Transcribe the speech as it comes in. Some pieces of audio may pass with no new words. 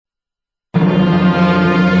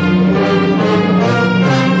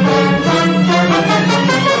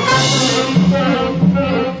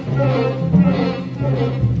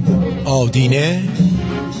سینه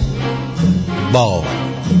با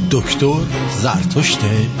دکتر زرتشت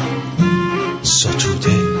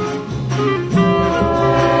ستوده.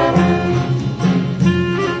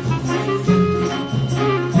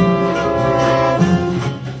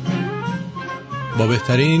 با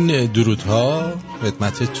بهترین درودها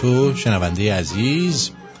خدمت تو شنونده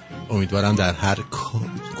عزیز. امیدوارم در هر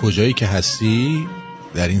کجایی که هستی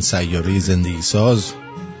در این سیاره زندگی ساز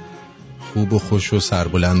خوب و خوش و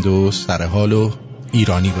سربلند و سرحال و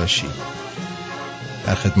ایرانی باشی.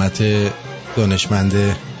 در خدمت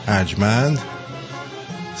دانشمند ارجمند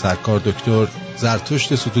سرکار دکتر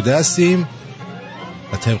زرتشت ستوده هستیم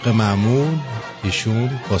و طبق معمول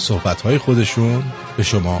ایشون با صحبت‌های خودشون به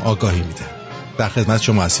شما آگاهی میدن. در خدمت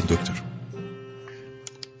شما هستیم دکتر.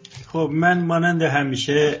 خب من مانند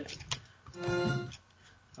همیشه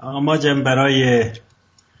آماجم برای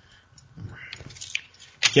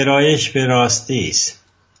گرایش به راستی است،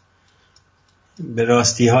 به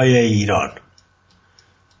راستی های ایران،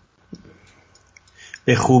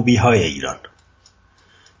 به خوبی های ایران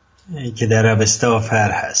که در اوستا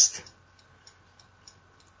فر هست،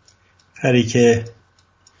 فری که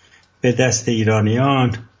به دست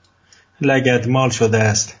ایرانیان لگدمال شده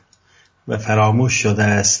است و فراموش شده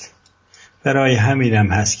است. برای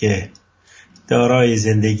همینم هست که دارای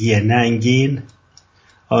زندگی ننگین،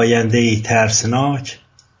 آینده‌ای ترسناک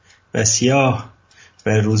و سیاه و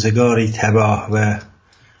روزگاری تباه و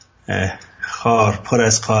پر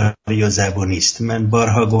از خاری و زبونی است. من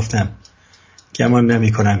بارها گفتم، گمان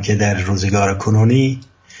نمی کنم که در روزگار کنونی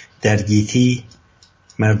در گیتی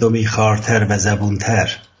مردمی خارتر و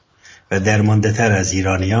زبونتر و درمانده تر از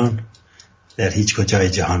ایرانیان در هیچ کجای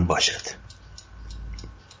جهان باشد.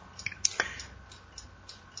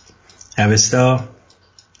 اوستا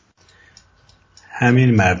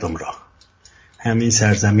همین مردم را، همین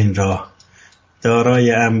سرزمین را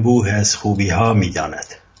دارای انبوه از خوبی ها می داند.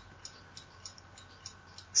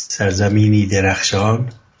 سرزمینی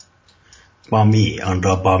درخشان، بامی، آن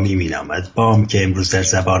را بامی می نامد. بام که امروز در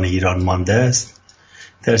زبان ایران مانده است،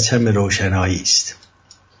 در چم روشنایی است.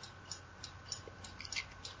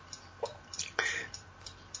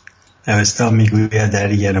 اوستا می گوید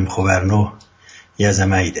در یرم خوبرنو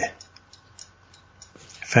یزمایده،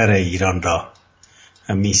 فر ایران را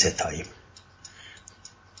می ستاییم.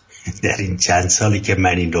 در این چند سالی که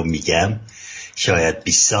من این رو میگم، شاید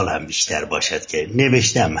 20 سال هم بیشتر باشد که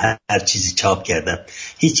نوشتم، هر چیزی چاپ کردم،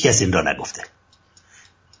 هیچ کس این را نگفته،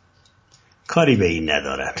 کاری به این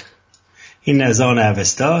ندارن. این از آن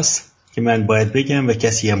اوستاست که من باید بگم و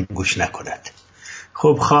کسی هم گوش نکند.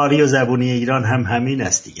 خب خاری و زبونی ایران هم همین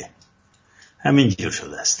است دیگه، همین جور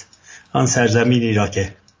شده است. آن سرزمینی را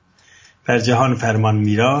که بر جهان فرمان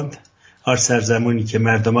میراند، آن سرزمینی که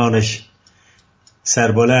مردمانش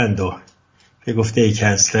سربلند و به گفته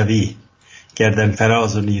کسروی گردن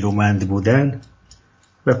فراز و نیرومند بودن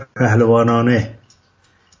و پهلوانانه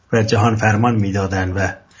بر جهان فرمان میدادن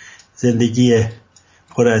و زندگی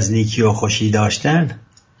پر از نیکی و خوشی داشتن،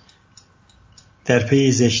 در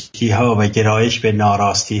پی زشتی ها و گرایش به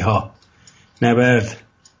ناراستی ها نبرد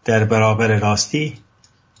در برابر راستی،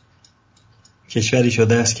 کشوری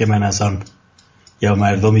شده است که من از آن، یا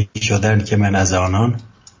مردمی شدن که من از آنان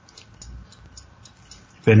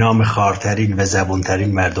به نام خارترین و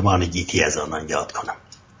زبونترین مردمان گیتی از آنان یاد کنم.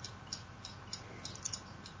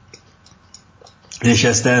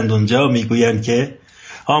 نشستند اونجا میگویند که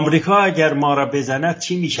آمریکا اگر ما را بزند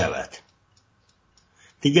چی میشود؟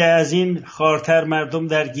 دیگه از این خارتر مردم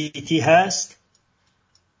در گیتی هست؟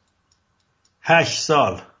 8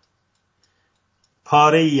 سال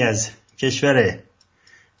پاره ای از کشور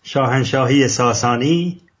شاهنشاهی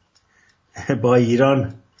ساسانی با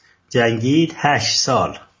ایران جنگید. 8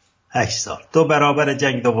 سال 2 برابر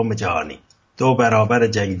جنگ دوم جهانی.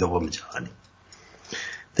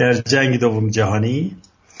 در جنگ دوم جهانی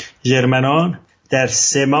ژرمنان در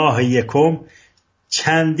 3 ماه یکم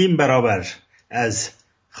چندین برابر از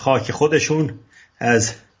خاک خودشون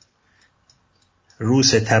از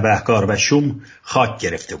روس تبهکار و شوم خاک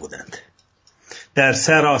گرفته بودند. در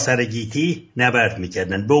سراسر گیتی نبرد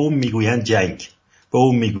میکردند. به اون میگویند جنگ، به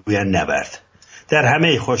اون میگویند نبرد. در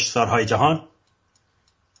همه خشکسارهای جهان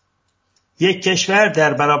یک کشور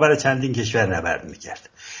در برابر چندین کشور نبرد میکرد.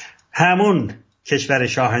 همون کشور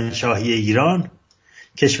شاهنشاهی ایران،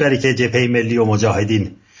 کشوری که جبهه ملی و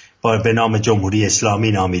مجاهدین به نام جمهوری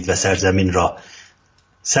اسلامی نامید و سرزمین را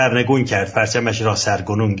سرنگون کرد، پرچمش را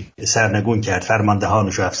سرنگون کرد،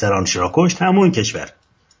 فرماندهانش و افسرانش را کشت، همون کشور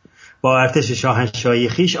با ارتش شاهنشاهی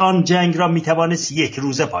خیش آن جنگ را میتوانست 1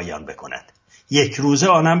 روزه پایان بکند. 1 روزه،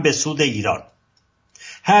 آنم به سود ایران.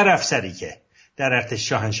 هر افسری که در ارتش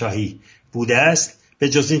شاهنشاهی بوده است به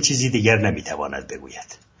جز این چیزی دیگر نمیتواند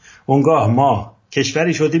بگوید. اونگاه ما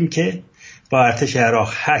کشوری شدیم که با ارتش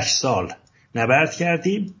عراق 8 سال نبرد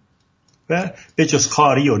کردیم و به جز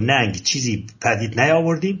خاری و ننگ چیزی پدید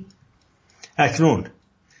نیاوردیم. اکنون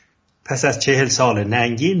پس از 40 سال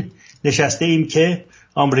ننگین نشسته ایم که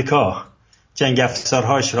آمریکا جنگ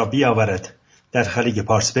افزارهاش را بیاورد در خلیج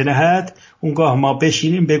پارس بنهد. اونگاه ما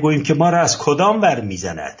بشینیم بگوییم که ما را از کدام ور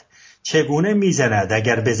میزند، چگونه میزند،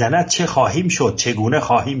 اگر بزند چه خواهیم شد، چگونه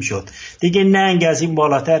خواهیم شد. دیگه ننگ از این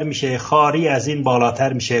بالاتر میشه، خاری از این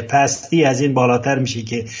بالاتر میشه، پستی از این بالاتر میشه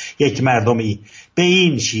که یک مردمی به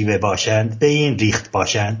این شیوه باشند، به این ریخت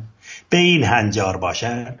باشند، به این هنجار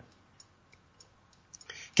باشند.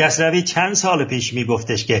 کسروی چند سال پیش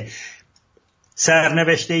میگفتش که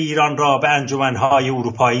سرنوشت ایران را به انجمنهای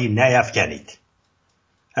اروپایی نیفکنید.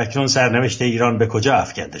 اکنون سرنوشت ایران به کجا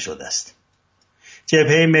افکنده شده است؟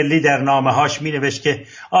 جبهه ملی در نامه‌هاش می‌نوشت که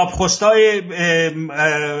آبخستای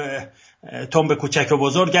تنب کوچک و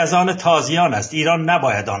بزرگ از آن تازیان است، ایران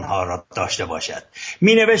نباید آنها را داشته باشد.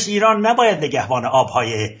 می‌نوشت ایران نباید نگهبان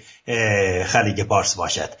آبهای خلیج پارس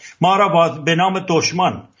باشد. ما را به نام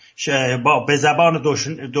دشمن، به زبان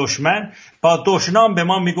دشمن، با دشنام به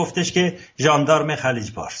ما میگفتش که ژاندارم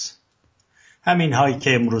خلیج پارس. همین هایی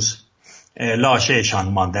که امروز لاشهشان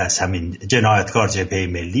مانده است، همین جنایتکار جبهه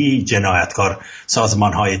ملی، جنایتکار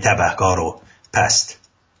سازمان های تبهکار و پست.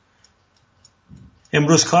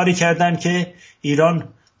 امروز کاری کردن که ایران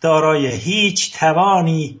دارای هیچ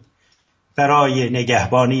توانی برای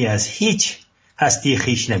نگهبانی از هیچ هستی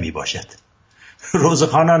خیش نمی باشد.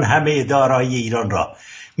 روزخوانان همه دارایی ایران را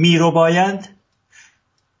میرو بایند.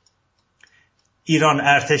 ایران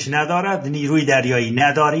ارتش ندارد، نیروی دریایی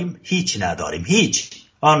نداریم، هیچ نداریم، هیچ.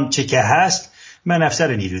 آنچه که هست، من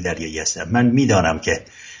افسر نیروی دریایی هستم، من میدانم که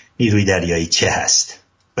نیروی دریایی چه هست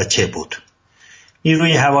و چه بود.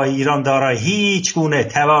 نیروی هوایی ایران دارای هیچ گونه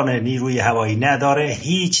توان نیروی هوایی نداره،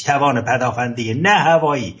 هیچ توان پدافندی نه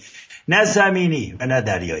هوایی نه زمینی و نه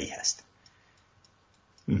دریایی هست.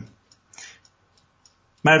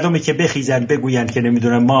 مردمی که بخیزن بگوین که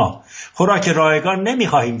نمیدونم ما خوراک رایگان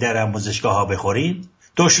نمیخواهیم در آموزشگاه ها بخوریم،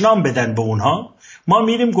 دشنام بدن به اونها، ما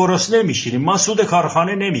میریم گرسنه میشیم، ما سود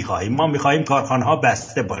کارخانه نمیخواهیم، ما میخواهیم کارخانه ها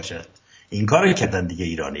بسته باشد. این کار کردن دیگه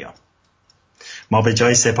ایرانیان. ما به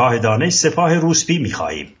جای سپاه دانش سپاه روسپی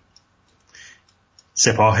میخواهیم،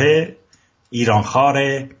 سپاه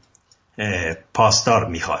ایرانخوار پاسدار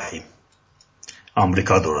میخواهیم.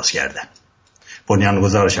 آمریکا درست کردن،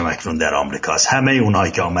 بنیانگذارش هم اکنون در آمریکاست. همه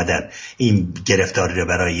اونایی که آمدن این گرفتاری رو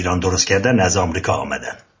برای ایران درست کردن از آمریکا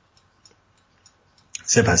آمدن،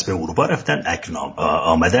 سپس به اروپا رفتن، اکنون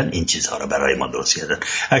آمدن این چیزها رو برای ما درست کردن.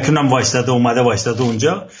 اکنون وایستاده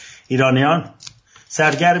اونجا. ایرانیان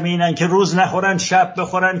سرگرم اینن که روز نخورن شب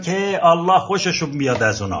بخورن که الله خوششون بیاد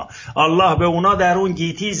از اونا، الله به اونا در اون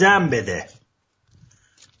گیتی زن بده.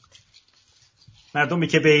 مردمی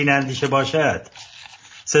که به این اندیشه باشد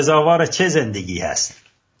سزاوار چه زندگی هست؟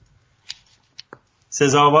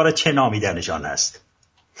 سزاوار چه نامیدنشان است؟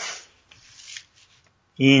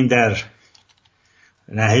 این در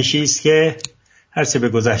نهشی است که هر چه به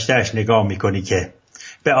گذشتهش نگاه میکنی که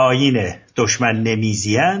به آیین دشمن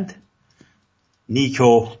نمیزیند، نیک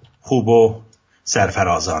و خوب و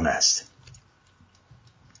سرفرازان است.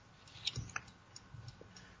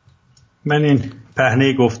 من این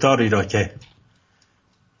پهنه گفتاری را که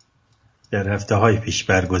در هفته‌های پیش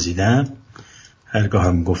برگزیدم، هرگاه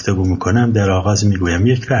هم گفتگو میکنم در آغاز میگویم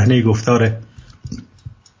یک پهنه گفتار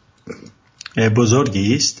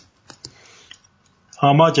بزرگی است.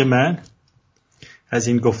 آماج من از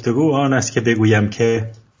این گفتگو آن است که بگویم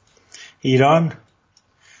که ایران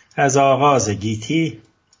از آغاز گیتی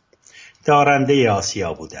دارنده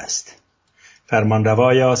آسیا بوده است،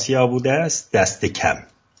 فرمانروای آسیا بوده است، دست کم.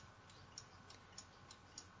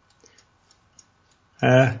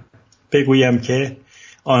 بگویم که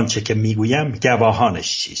آنچه که میگویم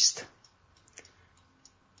گواهانش چیست.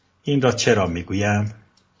 این را چرا میگویم؟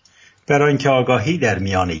 برای اینکه آگاهی در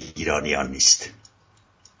میان ایرانیان نیست.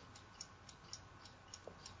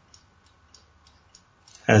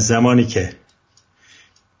 از زمانی که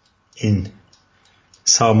این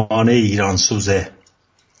سامانه ایران سوز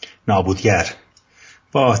نابودگر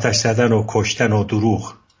با آتش زدن و کشتن و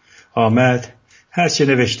دروغ آمد، هرچه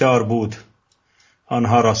نوشتار بود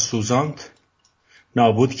آنها را سوزاند،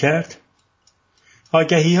 نابود کرد.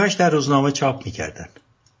 آگهی‌هاش در روزنامه چاپ می‌کردن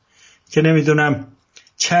که نمیدونم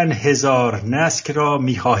چند هزار نسک را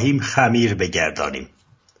می‌خواهیم خمیر بگردانیم،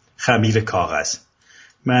 خمیر کاغذ.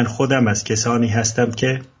 من خودم از کسانی هستم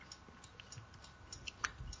که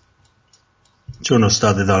چون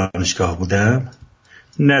استاد دانشگاه بودم،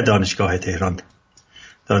 نه دانشگاه تهران،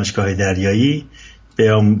 دانشگاه دریایی،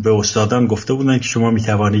 به استادان گفته بودن که شما می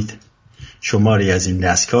توانید شماری از این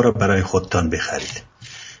نسک‌ها را برای خودتان بخرید.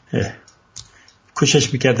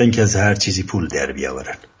 کوشش میکردن که از هر چیزی پول در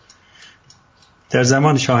بیاورن. در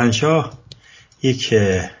زمان شاهنشاه یک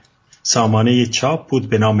سامانه چاپ بود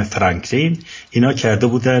به نام فرانکلین. اینا کرده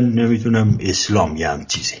بودن نمیدونم اسلام یا هم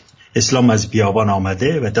چیزی. اسلام از بیابان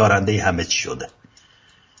آمده و دارنده همه چی شده.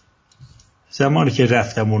 زمانی که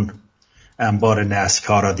رفتم اون انبار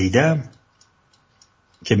نسک‌ها را دیدم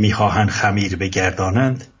که میخواهن خمیر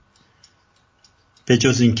بگردانند، به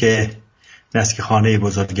جز این که نسک خانه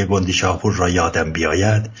بزرگ گندی شاپور را یادم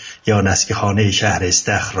بیاید یا نسک خانه شهر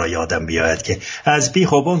استخر را یادم بیاید که از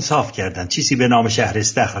بیخ و بن صاف کردن، چیزی به نام شهر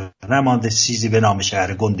استخر نمانده، چیزی به نام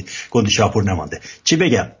شهر گندی شاپور نمانده. چی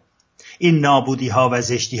بگم؟ این نابودی ها و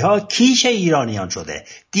زشتی ها کیش ایرانیان شده،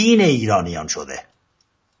 دین ایرانیان شده.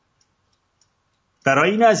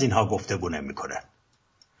 برای این از اینها گفتگو نمی‌کنن.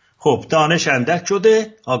 خب دانش اندک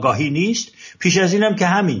شده، آگاهی نیست. پیش از اینم که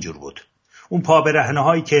همینجور بود. اون پا برهنه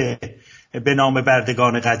هایی که به نام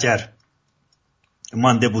بردگان قجر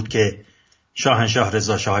مانده بود که شاهنشاه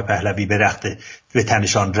رضا شاه پهلوی به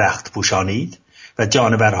تنشان رخت پوشانید و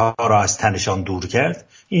جانورها را از تنشان دور کرد.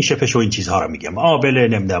 این شپش و این چیزها را میگم. آبله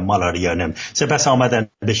نمیدم، مالاریا نمیدم. سپس آمدن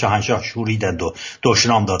به شاهنشاه شوریدند و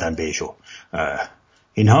دشنام دادن بهشو.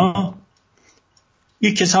 اینها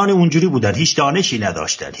یک کسانی اونجوری بودن، هیچ دانشی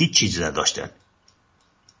نداشتن، هیچ چیز نداشتن.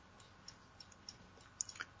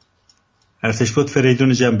 ارتشبد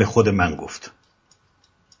فریدون جمع به خود من گفت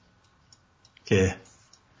که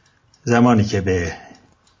زمانی که به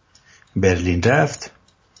برلین رفت،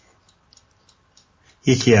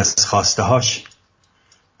 یکی از خواسته هاش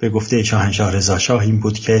به گفته شاهنشاه رضا شاه این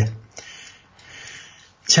بود که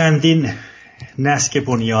چندین نسک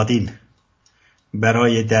بنیادین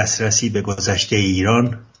برای دسترسی به گذشته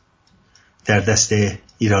ایران در دست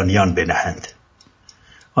ایرانیان بنهند.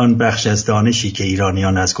 آن بخش از دانشی که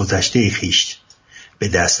ایرانیان از گذشته خویش به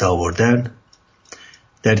دست آوردن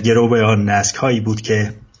در گرو آن نسک هایی بود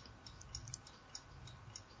که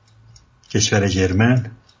کشور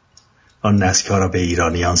ژرمن آن نسک ها را به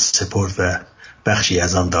ایرانیان سپرد و بخشی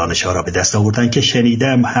از آن دانش ها را به دست آوردن که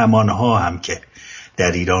شنیدم همانها هم که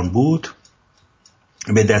در ایران بود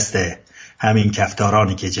به دست همین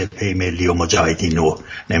کفتارانی که جبهه ملی و مجاهدین و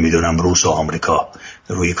نمیدونم روس و آمریکا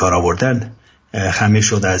روی کار آوردن خمیر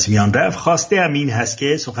شد، از میان رفت. خواسته هم این هست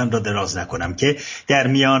که سخن را دراز نکنم که در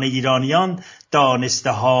میان ایرانیان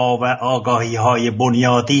دانسته ها و آگاهی های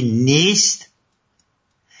بنیادی نیست.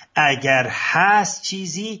 اگر هست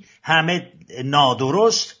چیزی همه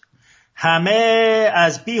نادرست، همه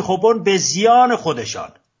از بیخ و بن به زیان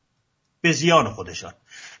خودشان.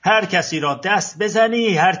 هر کسی را دست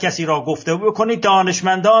بزنی، هر کسی را گفتگو بکنی،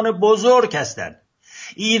 دانشمندان بزرگ هستند.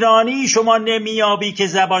 ایرانی شما نمیابی که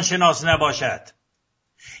زبان شناس نباشد.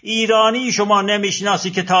 ایرانی شما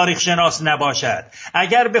نمیشناسی که تاریخ شناس نباشد.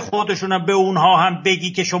 اگر به خودشون به اونها هم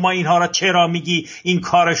بگی که شما اینها را چرا میگی، این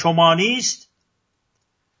کار شما نیست،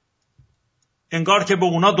 انگار که به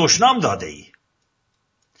اونا دشنام داده ای.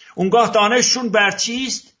 اونگاه دانششون بر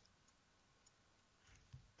چیست؟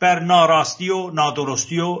 بر ناراستی و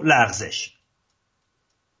نادرستی و لغزش.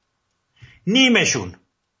 نیمشون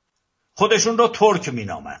خودشون رو ترک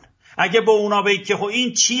مینامن. اگه به اونا بگی که خب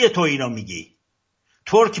این چیه تو اینو میگی؟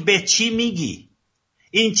 ترک به چی میگی؟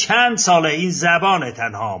 این چند ساله این زبان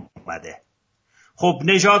تنها اومده. خب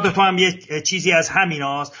نژاد تو هم یه چیزی از همین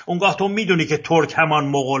هاست. اونگاه تو میدونی که ترک همان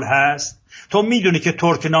مغول هست؟ تو میدونی که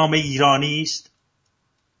ترک نام ایرانی است؟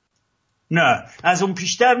 نه، از اون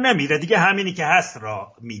پیشتر نمیره دیگه، همینی که هست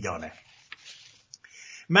را میدانه.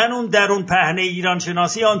 من اون در اون پهنه ایران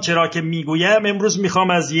شناسی آنچه را که میگویم امروز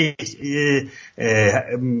میخوام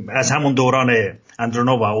از همون دوران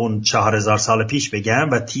اندرونووا اون 4000 سال پیش بگم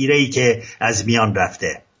و تیره‌ای که از میان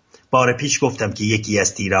رفته. بار پیش گفتم که یکی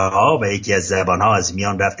از تیره ها و یکی از زبان ها از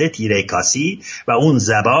میان رفته، تیره کاسی، و اون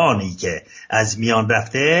زبانی که از میان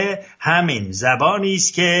رفته همین زبانی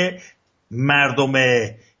است که مردم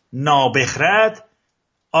نابخرد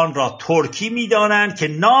آن را ترکی میدانند که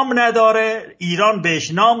نام نداره. ایران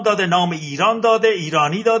بهش نام داده، نام ایران داده،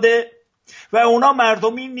 ایرانی داده، و اونا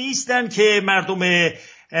مردمی نیستن که مردم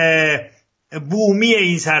بومی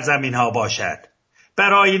این سرزمین ها باشد.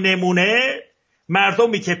 برای نمونه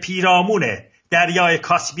مردمی که پیرامون دریای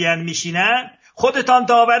کاسپین میشینن، خودتان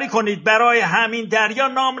داوری کنید برای همین دریا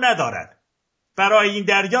نام ندارن. برای این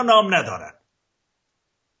دریا نام ندارن.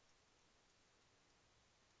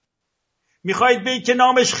 میخواید بگید که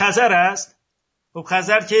نامش خزر است؟ خب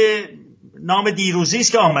خزر که نام دیروزی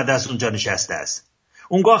است که آمده از اونجا نشسته است.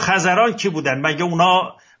 اونگاه خزران کی بودن؟ مگه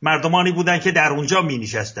اونا مردمانی بودن که در اونجا می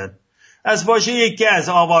نشستن؟ از واژه گز،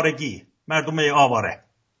 آوارگی. مردم آواره.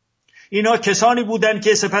 اینا کسانی بودن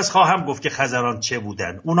که سپس خواهم گفت که خزران چه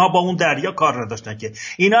بودن. اونا با اون دریا کار نداشتن که.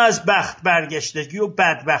 اینا از بخت برگشتگی و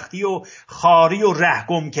بدبختی و خاری و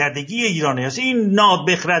رهگم کردگی ایرانی هست. این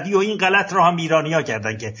نادبخردی و این غلط را هم ایرانی ها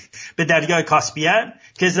کردن که به دریای کاسپین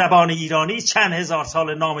که زبان ایرانی چند هزار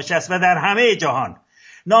سال نامش است و در همه جهان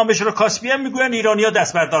نامش رو کاسپین میگوین، ایرانی ها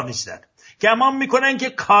دست بردار نیستن. گمان میکنن که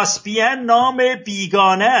کاسپین نام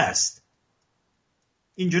بیگانه است،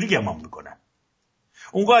 اینجوری گمان میکنن.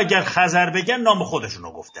 اونگاه اگر خزر بگن نام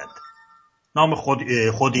خودشونو گفتند، نام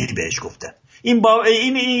خودی بهش گفتن. این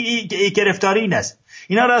گرفتاری این است.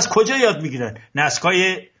 اینا رو از کجا یاد میگیرن؟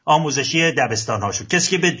 نسکای آموزشی دبستان هاشون.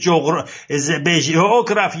 کسی که به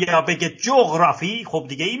جغرافی یا بگه جغرافی، خب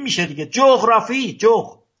دیگه این میشه دیگه جغرافی.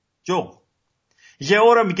 جغ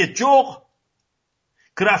ژئو رو میگه جغ،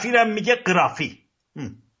 گرافی رو میگه گرافی.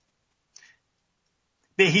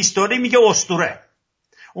 به هیستوری میگه اسطوره.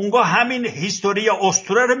 اونگاه همین هیستوری یا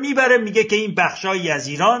اسطوره رو میبره میگه که این بخشایی از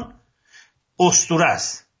ایران اسطوره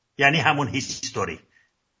است، یعنی همون هیستوری.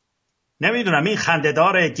 نمیدونم این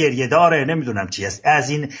خنده‌داره، گریه‌داره، نمیدونم چی است. از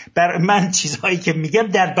این من چیزهایی که میگم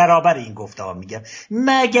در برابر این گفته‌ها میگم،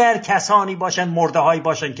 مگر کسانی باشن، مرده‌هایی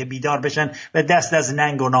باشن که بیدار بشن و دست از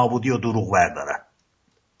ننگ و نابودی و دروغ بردارن.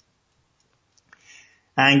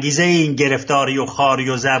 انگیزه این گرفتاری و خاری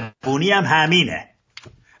و زبونی هم همینه،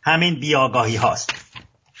 همین بیاگاهی هاست.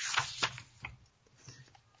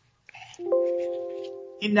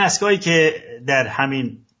 این نسگاهی که در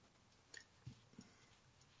همین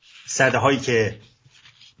سده هایی که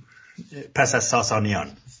پس از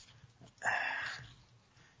ساسانیان،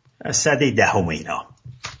 سده دهم اینا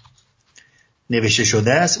نوشته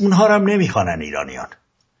شده است، اونها رو هم نمیخوانن ایرانیان.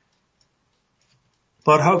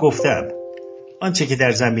 بارها گفتم آنچه که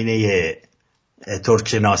در زمینه ترک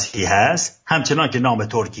شناسی هست، همچنان که نام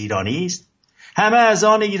ترک ایرانی است، همه از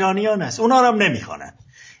آن ایرانیان است، اونها رو هم نمیخوانن.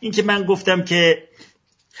 این که من گفتم که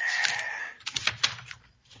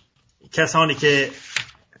کسانی که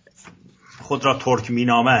خود را ترک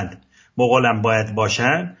مینامند مغول هم باید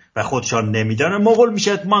باشن و خودشان نمیدانن، مغول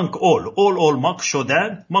میشد مانک اول مانک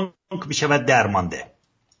شدن، مانک میشود درمانده.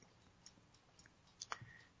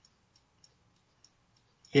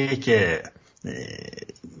 یک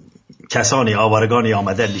کسانی آوارگانی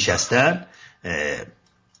آمدن نشستن،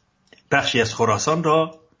 بخشی از خراسان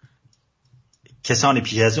را کسانی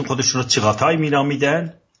پیش از اون خودشون را چغاتای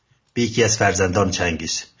مینامیدن، به یکی از فرزندان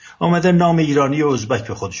چنگیز آمدن نام ایرانی و ازبک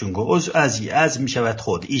به خودشون گفت. از میشود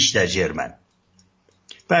خود، ایش در جرمن.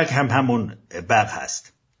 بگ هم همون بگ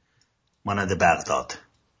هست، مانند بغداد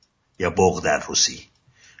یا بوق در روسی.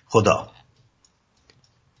 خدا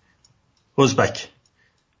ازبک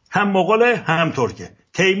هم مغوله هم ترکه.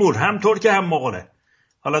 تیمور هم ترکه هم مغوله.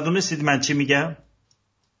 حالا دونستید من چی میگم؟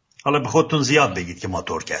 حالا به خودتون زیاد بگید که ما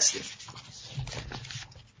ترک هستیم.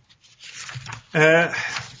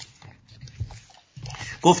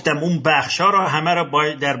 گفتم اون بخشا را همه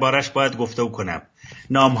را دربارش باید گفته کنم.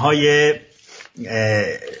 نامهای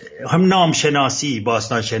هم نامشناسی،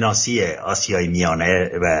 باستانشناسی آسیای میانه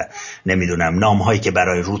و نمیدونم نامهایی که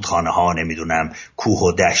برای رودخانه ها، نمیدونم کوه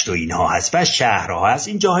و دشت و اینها هست و شهرها هست.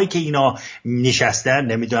 این جاهایی که اینا نشستن،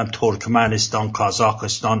 نمیدونم ترکمنستان،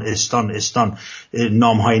 کازاخستان، استان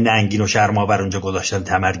نامهای ننگین و شرم‌آور اونجا گذاشتن،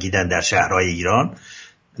 تمرگیدن در شهرهای ایران.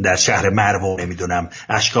 در شهر مرو نمیدونم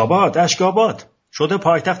اشکاباد شده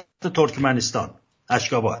پایتخت ترکمنستان.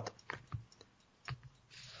 اشکاباد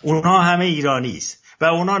اونها همه ایرانی است و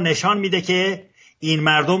اونها نشان میده که این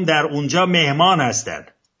مردم در اونجا مهمان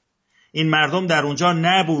هستند. این مردم در اونجا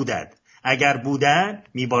نبودند. اگر بودند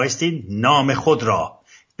میبایستی نام خود را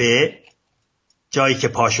به جایی که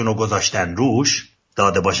پاشونو گذاشتن روش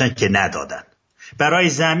داده باشن که ندادن. برای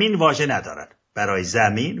زمین واژه ندارن.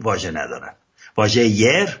 واژه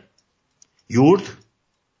یورد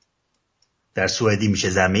در سوئدی میشه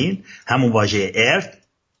زمین، همون واژه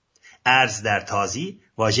ارز در تازی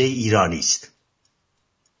واژه ایرانی است.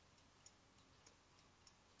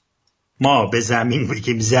 ما به زمین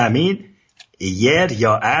بگیم زمین،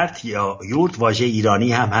 یا ارد یا یورد واژه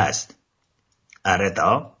ایرانی هم هست.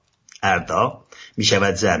 اردا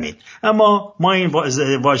میشود زمین. اما ما این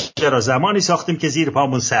واژه را زمانی ساختیم که زیر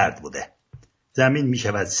پامون سرد بوده. زمین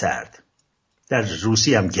میشود سرد. در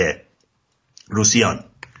روسی هم که روسیان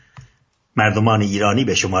مردمان ایرانی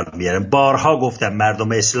به شمار میارن. بارها گفتم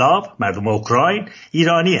مردم اسلاو، مردم اوکراین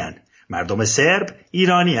ایرانی هن. مردم سرب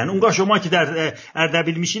ایرانی هن. اونگاه شما که در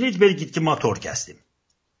اردبیل میشینید بگید که ما ترک هستیم.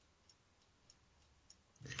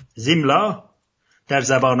 زیملا در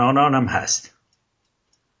زبان آنان هم هست.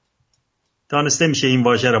 دانسته میشه این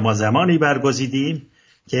واژه را ما زمانی برگزیدیم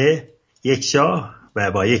که یک شاه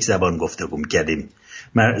و با یک زبان گفتگو میکردیم.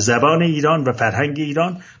 زبان ایران و فرهنگ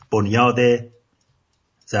ایران بنیاد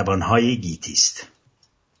زبانهای گیتی است.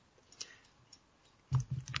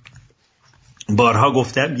 بارها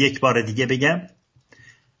گفتم، یک بار دیگه بگم،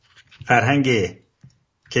 فرهنگ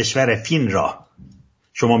کشور فین را،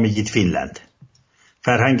 شما میگید فینلند،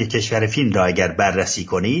 فرهنگ کشور فین را اگر بررسی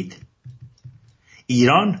کنید،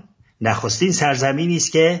 ایران نخستین سرزمینی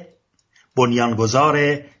است که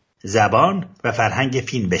بنیانگذار زبان و فرهنگ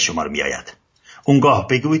فین به شمار می آید. اونگاه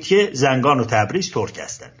بگویید که زنگان و تبریز ترک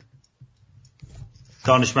هستند.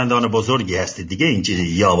 دانشمندان بزرگی هستید دیگه، اینجوری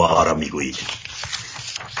یا و ها را میگویید.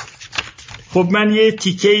 خب من یه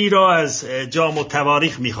تیکه ای را از جامع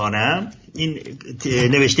تواریخ میخوانم. این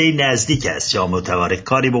نوشته نزدیک است جامع تواریخ،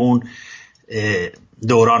 کاری به اون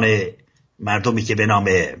دوران مردمی که به نام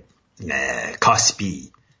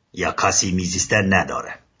کاسپی یا کاسی میزیستن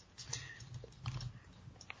نداره.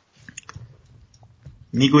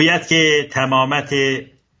 میگوید که تمامت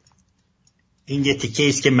این یه تیکه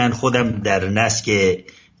است که من خودم در نسک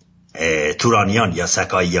تورانیان یا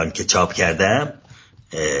سکاییان که چاپ کردم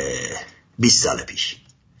 20 سال پیش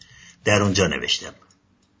در اونجا نوشتم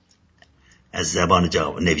از زبان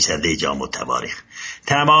نویسنده جامع تواریخ.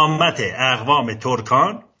 تمامت اقوام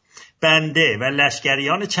ترکان بنده و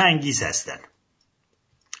لشکریان چنگیز هستند.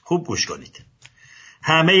 خوب گوش کنید.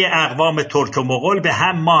 همه اقوام ترک و مغول به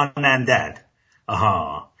هم مانندند.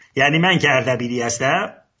 آها، یعنی من که اردبیلی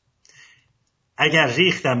هستم، اگر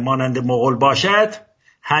ریختم مانند مغول باشد،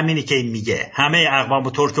 همینی که این میگه، همه اقوام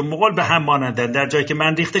ترک و مغول به هم مانندند، در جایی که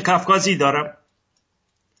من ریخت کافکازی دارم.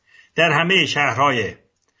 در همه شهرهای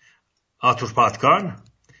آتورپاتکان،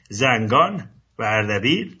 زنگان و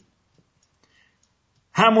اردبیل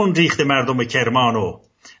همون ریخت مردم کرمان و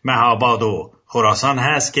مهاباد و خراسان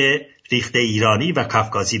هست که ریخت ایرانی و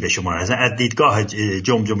کافکازی به شما هست. از دیدگاه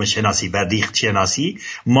جمجمه شناسی و ریخت شناسی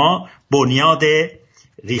ما بنیاد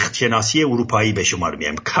ریخت شناسی اروپایی به شما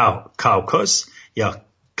میایم. کاوکاس یا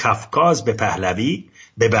کافکاز به پهلوی،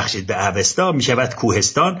 ببخشید به اوستا، می شود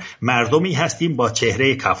کوهستان. مردمی هستیم با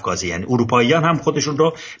چهره کافکازی، یعنی اروپاییان هم خودشون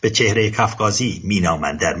رو به چهره کافکازی می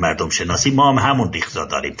نامند در مردم شناسی. ما هم همون ریخت‌ها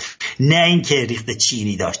داریم، نه اینکه ریخت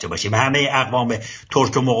چینی داشته باشیم. همه اقوام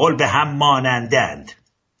ترک و مغول به هم مانندند.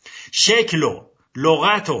 شکل و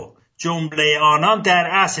لغت و جمله آنان در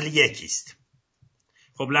اصل یکیست.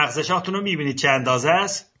 خب لغزشاتون رو می بینید چه اندازه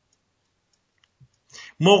است.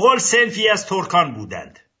 مغول صنفی از ترکان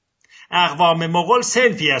بودند. اقوام مغول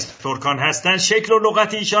صنفی از ترکان هستند. شکل و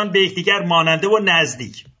لغت ایشان به یکدیگر ماننده و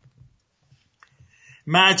نزدیک.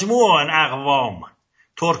 مجموع آن اقوام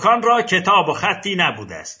ترکان را کتاب و خطی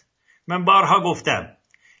نبوده است. من بارها گفتم،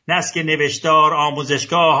 نسک نوشتار،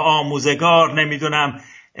 آموزشگاه، آموزگار، نمیدونم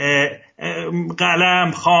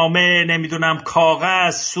قلم، خامه، نمیدونم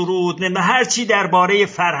کاغذ، سرود، هر چی درباره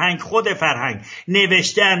فرهنگ، خود فرهنگ،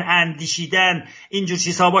 نوشتن، اندیشیدن، اینجور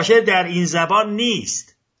چیزها باشه در این زبان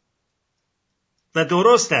نیست. و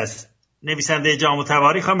درست است، نویسنده جامع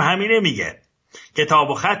تواریخ هم همینه میگه، کتاب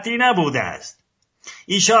و خطی نبوده است.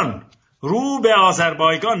 ایشان رو به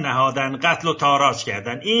آذربایجان نهادن، قتل و تاراج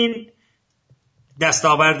کردن. این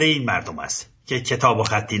دستاورد این مردم است که کتاب و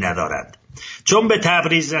خطی ندارند. چون به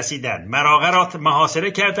تبریز رسیدن، مراغه را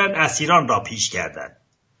محاصره کردند، اسیران را پیش کردند.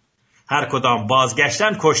 هر کدام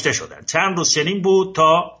بازگشتن کشته شدند. چند روز چنین بود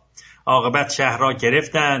تا عاقبت شهر را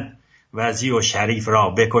گرفتند، وزی و شریف را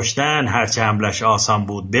بکشتند، هرچه حملش آسان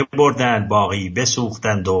بود ببردند، باقی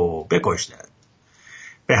بسوختند و بکشتند.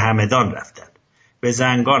 به همدان رفتند، به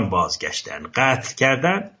زنگان بازگشتند، قتل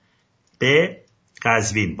کردند، به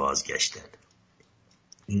قزوین بازگشتند.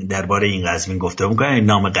 درباره این قزوین گفته میکنم، این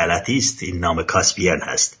نام غلطی است، این نام کاسپیان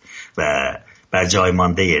هست و بر جای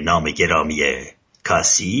مانده نام گرامی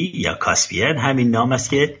کاسی یا کاسپیان همین نام است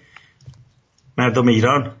که مردم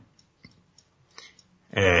ایران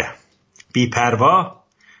بی‌پروا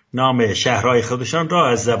نام شهرهای خودشان را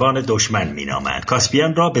از زبان دشمن می‌نامند.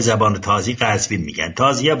 کاسپیان را به زبان تازی قزوین میگن.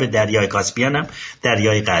 تازی‌ها به دریای کاسپیان هم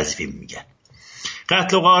دریای قزوین میگن.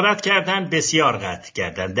 قتل و غارت کردند، بسیار قتل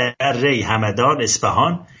کردند. در ری، همدان،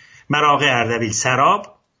 اصفهان، مراغه، اردبیل،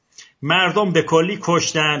 سراب مردم به کلی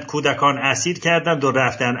کشتند، کودکان اسیر کردند و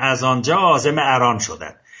رفتند. از آنجا عازم ایران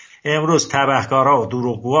شدند. امروز تبهکارا و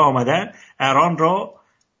دروغگوها آمدند، ایران را،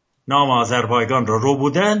 نام آذربایجان را رو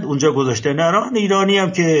بودند، اونجا گذاشتن ایران. ایرانی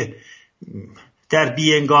هم که در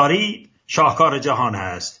بی‌انگاری شاهکار جهان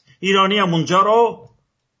هست. ایرانی هم اونجا رو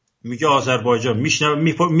میگه آذربایجان.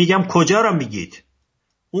 میگم کجا رو میگید؟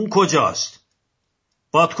 اون کجاست؟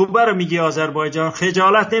 بادکوبه رو میگی آذربایجان؟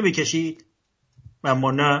 خجالت نمیکشید؟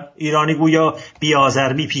 اما نه، ایرانی گویا بی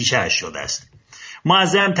آذرمی پیشش شده است.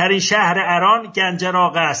 معظم‌ترین شهر ایران گنجه را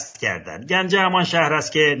قصد کردند. گنجه همان شهر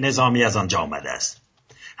است که نظامی از آنجا آمده است.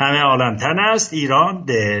 همه عالم تن است ایران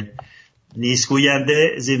دل، نیست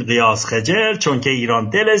گوینده زین قیاس خجل، چون که ایران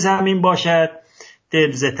دل زمین باشد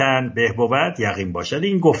دل ز تن به بود یقین باشد.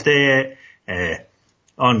 این گفته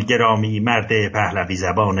آن گرامی مرد پهلوی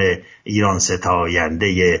زبان ایران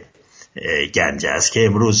ستاینده گنج است که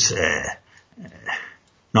امروز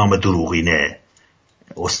نام دروغین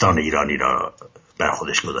استان ایرانی را بر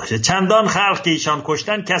خودش گذاشته. چندان خلق که ایشان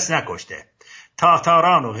کشتن کس نکشته،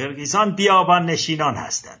 تاتاران و قرقیزان بیابان نشینان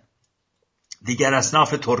هستند. دیگر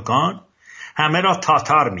اصناف ترکان همه را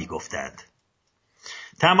تاتار می گفتند.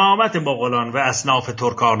 تمامت مغولان و اصناف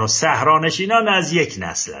ترکان و صحرانشینان از یک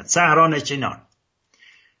نسلند. صحرانشینان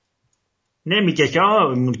نمیگه که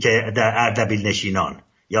در اردبیل نشینان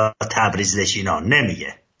یا تبریز نشینان،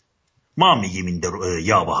 نمیگه، ما میگیم این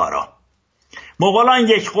یابه ها را. مغولان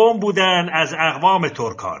یک قوم بودن از اقوام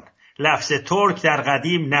ترکان. لفظ ترک در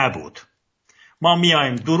قدیم نبود. ما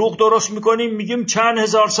میایم دروغ درست میکنیم، میگیم چند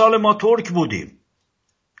هزار سال ما ترک بودیم.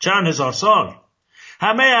 چند هزار سال.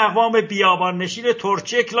 همه اقوام بیابان نشین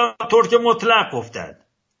ترک مطلق گفتند.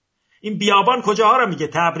 این بیابان کجاها را میگه؟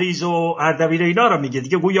 تبریز و اردبیل اینا را میگه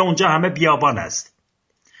دیگه، گویا اونجا همه بیابان است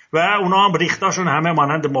و اونا هم ریختاشون همه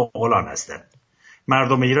مانند مغولان هستند.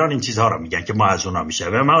 مردم ایران این چیزها را میگن که ما از اونا میشه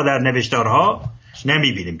و ما در نوشتارها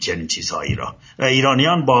نمیبینیم چنین چیزهایی را. و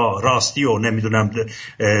ایرانیان با راستی و نمیدونم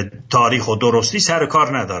تاریخ و درستی سر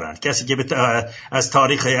کار ندارن. کسی که از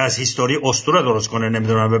تاریخ، از هیستوری اسطوره درست کنه،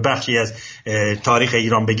 نمیدونم به بخشی از تاریخ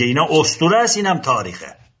ایران بگه اینا اسطوره است، اینم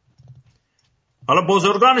تاریخه. حالا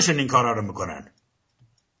بزرگانشون این کارا رو میکنن،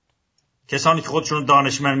 کسانی که خودشون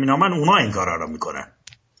دانشمند مینامن اونا این کارا رو میکنن.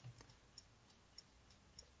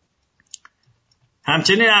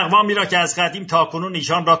 همچنین اقوامی را که از قدیم تا کنون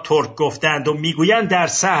ایشان را ترک گفتند و میگویند در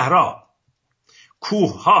صحرا،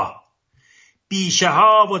 کوهها، بیشه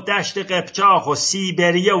ها و دشت قپچاق و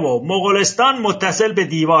سیبریه و مغولستان متصل به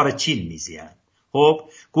دیوار چین میزیند. خب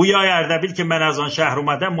گویا اردبیل که من از آن شهر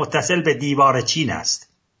اومدم متصل به دیوار چین است.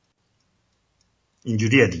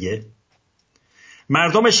 اینجوریه دیگه.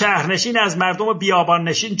 مردم شهرنشین از مردم بیابان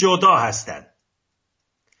نشین جدا هستند.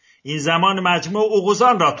 این زمان مجموع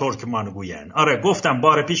اوغوزان را ترکمان گویند. آره گفتم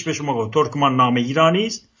بار پیش به شما گفتم ترکمان نام ایرانی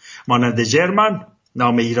است، مانند جرمن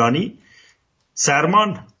نام ایرانی،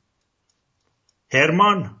 سرمان،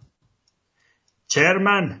 هرمان،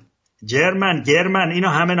 چرمن، جرمن، گرمن، اینا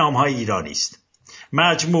همه نامهای ایرانی است.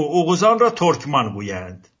 مجموع اوغوزان را ترکمان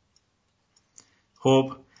گویند.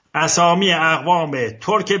 خب اسامی اقوام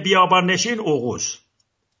ترک بیابان نشین اوغوز.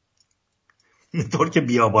 ترک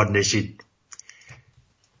بیابان نشین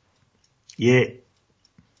یه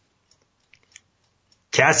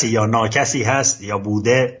کسی یا ناکسی هست یا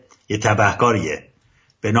بوده، یه تبهکاریه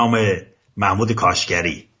به نام محمود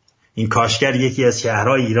کاشگری. این کاشگر یکی از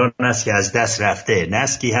شهرهای ایران است که از دست رفته.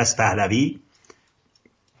 نسکی هست پهلوی،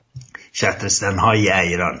 شهرستانهای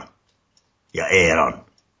ایران یا ایران.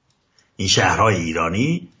 این شهرهای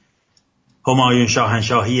ایرانی همایون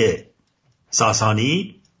شاهنشاهی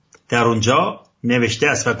ساسانی در اونجا نوشته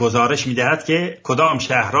است و گزارش میدهد که کدام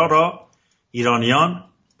شهرها را ایرانیان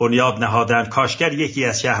بنیاد نهادند. کاشگر یکی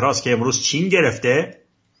از شهرهاست که امروز چین گرفته.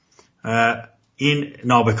 این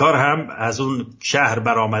نابکار هم از اون شهر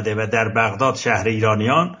برآمده و در بغداد شهر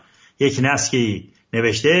ایرانیان یک نسکی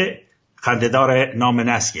نوشته، خنده‌دار نام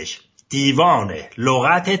نسکش، دیوان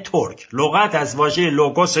لغت ترک. لغت از واژه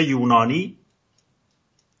لوگوس یونانی،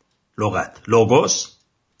 لغت لوگوس،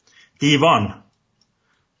 دیوان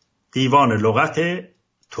لغت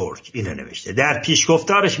ترک، اینو نوشته. در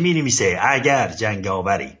پیشگفتارش می نویسه اگر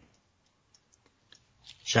جنگاوری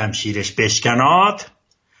شمشیرش بشکناد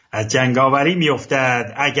از جنگاوری می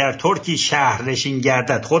افتد، اگر ترکی شهرنشین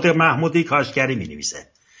گردد. خود محمودی کاشگری می نویسه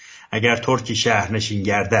اگر ترکی شهرنشین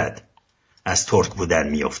گردد از ترک بودن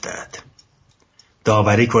می افتد.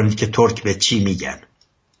 داوری کنید که ترک به چی میگن.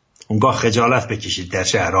 اونگاه خجالت بکشید در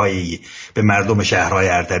شهرهای، به مردم شهرهای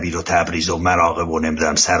اردبیل و تبریز و مراغب و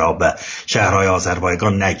نمیدونم سراب و شهرهای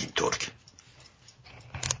آذربایجان نگید ترک.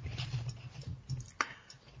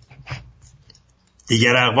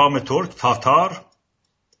 دیگر اقوام ترک تاتار،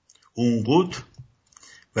 اونگود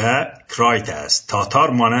و کرایت است. تاتار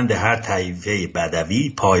مانند هر طایفه بدوی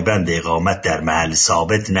پایبند اقامت در محل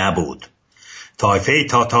ثابت نبود. طایفه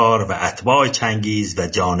تاتار و اتباع چنگیز و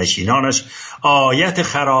جانشینانش آیت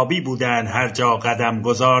خرابی بودند. هر جا قدم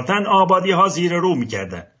گذاردن آبادی ها زیر رو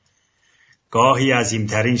میکردن. گاهی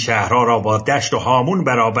عظیمترین شهرها را با دشت و هامون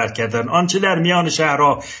برابر کردن. آنچه در میان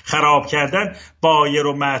شهرها خراب کردن بایر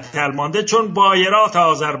و معطل مانده، چون بایرات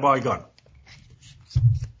آذربایجان.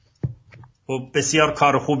 خب بسیار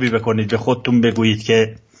کار خوبی بکنید، به خودتون بگویید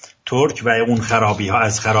که ترک و اون خرابی ها،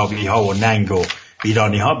 از خرابی ها و ننگ و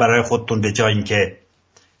ویرانی ها برای خودتون، به جای اینکه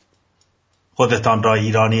خودتان را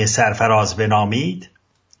ایرانی سرفراز بنامید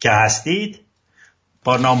که هستید،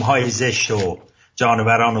 با نامهای زشت و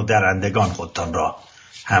جانوران و درندگان خودتان را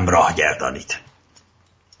همراه گردانید.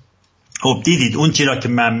 خب دیدید اون چی را که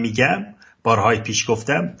من میگم بارهای پیش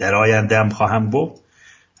گفتم، در آینده هم خواهم گفت.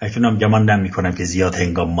 اکنون گمان نمی کنم که زیاد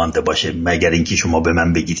هنگام مانده باشه، مگر اینکه شما به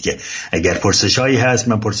من بگید که اگر پرسشایی هست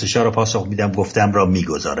من پرسشا را پاسخ میدم، گفتم را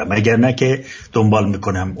میگذارم، اگر نه که دنبال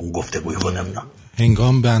میکنم اون گفتگوی خودم را.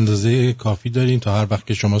 هنگام به اندازه کافی داریم تا هر وقت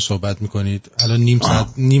که شما صحبت میکنید. الان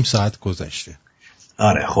نیم ساعت گذشته.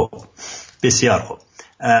 آره خب بسیار خوب.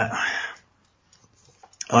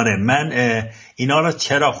 آره من اینا را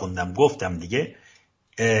چرا خوندم؟ گفتم دیگه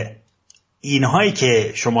اینهایی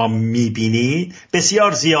که شما میبینید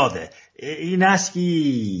بسیار زیاده. این است که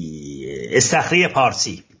استخری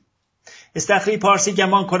پارسی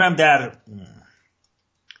گمان کنم در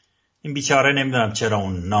این بیچاره، نمیدونم چرا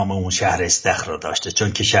اون نام اون شهر استخر رو داشته،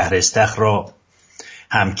 چون که شهر استخر رو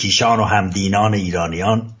همکیشان و همدینان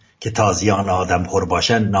ایرانیان که تازیان آدم خور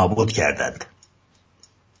باشن نابود کردند.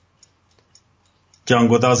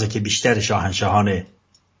 جانگدازه که بیشتر شاهنشاهان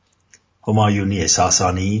همایونی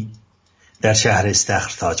ساسانی در شهر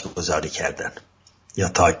استخر تاج گذاری کردن یا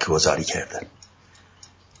تاک گذاری کردن.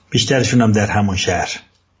 بیشترشون هم در همون شهر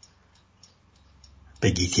به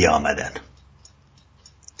گیتی آمدن.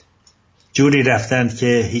 جوری رفتن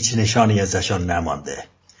که هیچ نشانی ازشان نمانده،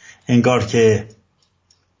 انگار که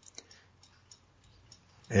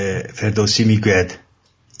فردوسی میگوید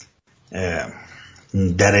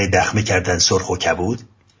دره دخمه کردن سرخ و کبود،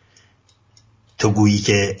 تو گویی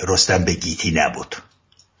که رستم به گیتی نبود.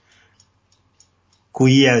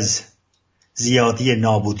 گویی از زیادی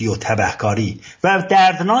نابودی و تبهکاری و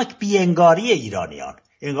دردناک بی‌انگاری ایرانیان،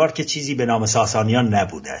 انگار که چیزی به نام ساسانیان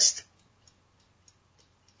نبوده است.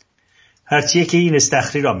 هرچیه که این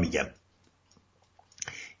استخری را میگم،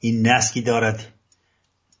 این نسکی دارد،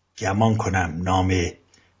 گمان کنم نام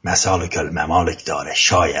مسالک الممالک داره،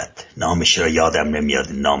 شاید نامش را یادم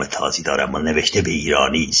نمیاد، نام تازی داره اما نوشته به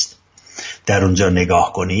ایرانی است. در اونجا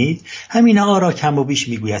نگاه کنید، همین ها را کم و بیش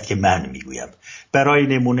میگوید که من میگویم. برای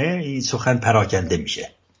نمونه این سخن پراکنده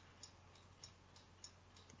میشه.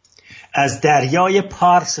 از دریای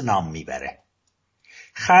پارس نام میبره.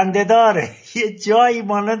 خنده داره. یه جایی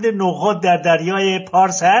مانند نقاط در دریای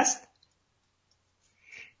پارس هست،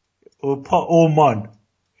 عمان.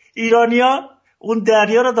 ایرانیان اون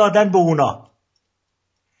دریا رو دادن به اونا.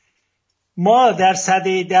 ما در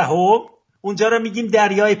سده 10 اونجا رو میگیم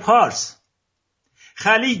دریای پارس.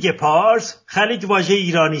 خلیج پارس، خلیج واژه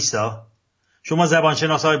ایرانی است. شما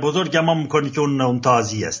زبانشناسای بزرگ گمان میکنید که اون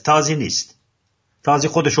تازی است. تازی نیست. تازی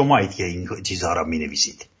خود شمایید که این چیزها را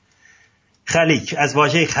مینویسید. خلیج از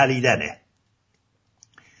واژه خلیدنه،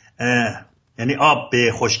 یعنی آب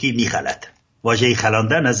به خشکی میخلد. واژه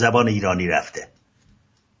خلاندن از زبان ایرانی رفته.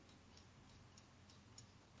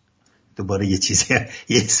 دوباره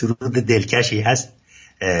یه سرود دلکشی هست،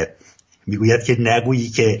 میگوید که نگویی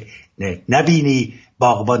که نبینی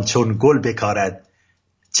باغبان چون گل بکارد،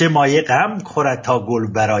 چه مایه غم خورد تا گل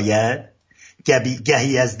براید.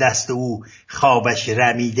 گهی از دست او خوابش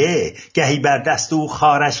رمیده، گهی بر دست او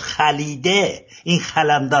خارش خلیده. این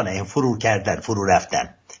خلندانه، فرو کردن، فرو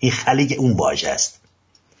رفتن. این خلیج اون واژه است.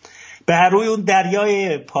 به هر روی اون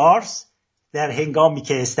دریای پارس در هنگامی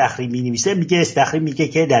که استخری می نویسه میگه، استخری میگه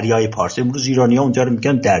که دریای پارس. امروز ایرانی ها اونجا رو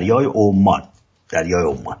میگن دریای عمان. دریای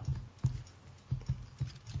عمان.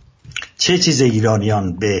 چه چیز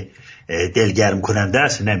ایرانیان به دلگرم کننده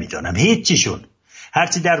است نمیدانم. هیچ چیشون.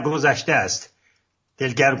 هرچی در گذشته است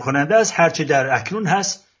دلگرم کننده است، هرچی در اکنون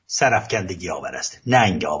هست سرافکندگی آور است،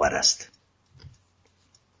 ننگ آور است.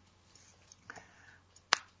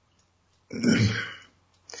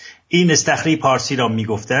 این استخری پارسی را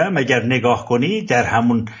میگفتم. اگر نگاه کنی در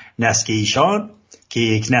همون نسک ایشان که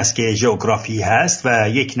یک نسک ژئوگرافی هست و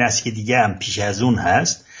یک نسک دیگه هم پیش از اون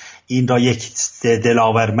هست، این را یک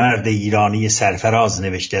دلاور مرد ایرانی سرفراز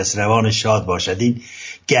نوشته است، روان شاد باشد. این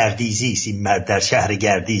گردیزی است. این مرد در شهر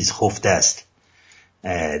گردیز خفته است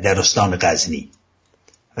در استان غزنی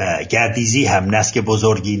و گردیزی هم نسک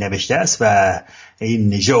بزرگی نوشته است و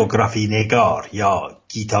این ژئوگرافی نگار یا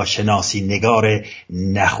گیتا شناسی نگار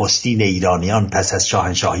نخستین ایرانیان پس از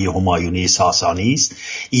شاهنشاهی همایونی ساسانی است.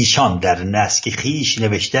 ایشان در نسک خیش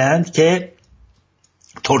نوشتند که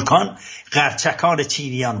ترکان قرچکان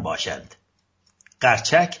چینیان باشند.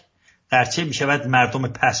 قرچه می شود مردم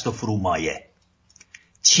پست و فرومایه.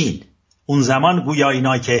 چین اون زمان گویا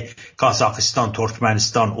اینایی که کازاخستان،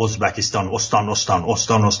 ترکمنستان، ازبکستان،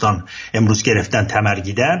 استان امروز گرفتن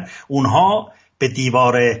تمرگیدن، اونها به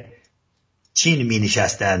دیوار چین می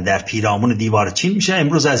نشستن، در پیرامون دیوار چین میشه.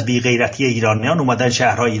 امروز از بیغیرتی ایرانیان اومدن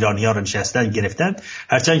شهرهای ایرانی ها رو نشستن گرفتن،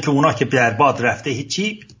 هرچند که اونا که در باد رفته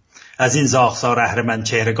هیچی، از این زاغسار اهرمن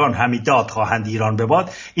چهرگان همی داد خواهند ایران به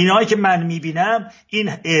باد. اینهایی که من میبینم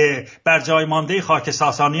این بر جای مانده خاک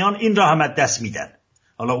ساسانیان این را هم از دست میدن.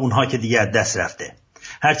 حالا اونها که دیگه از دست رفته.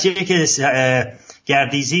 هرچی که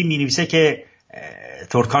گردیزی می نویسه که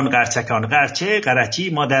ترکان قرچکان قرچی،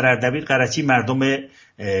 ما در اردبیل قرچی مردم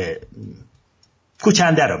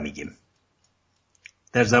کوچنده را میگیم،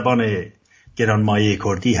 در زبان گرانمایه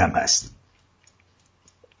کردی هم هست.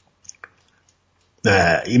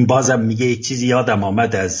 این بازم میگه یک چیزی یادم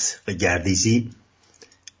آمد از گردیزی،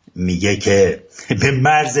 میگه که به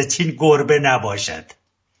مرز چین گربه نباشد.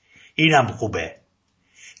 اینم خوبه،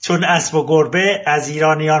 چون اسب و گربه از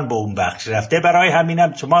ایرانیان به اون بخش رفته. برای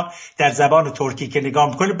همینم شما در زبان ترکی که نگاه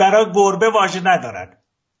میکنید برای گربه واژه ندارن،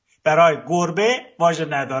 برای گربه واژه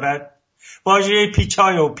ندارن. واژه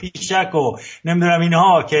پیچای و پیشک و نمیدونم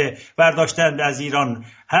اینها که برداشتند از ایران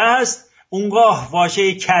هست. اونگاه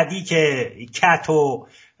واژه کدی که کت و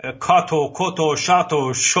کات و کت و شات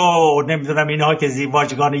و شو نمیدونم اینها که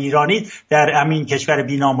واژگان ایرانی در همین کشور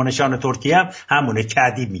بی‌نام و نشان ترکیه هم همونه،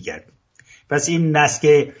 کدی میگن. پس این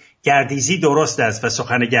نسک گردیزی درست است و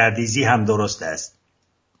سخن گردیزی هم درست است.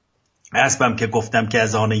 اسبم که گفتم که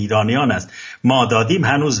از آن ایرانیان است. ما دادیم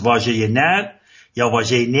هنوز واژه نر یا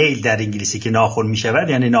واژه نیل در انگلیسی که ناخن می شود،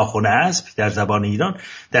 یعنی ناخن اسب در زبان ایران،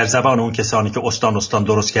 در زبان اون کسانی که استان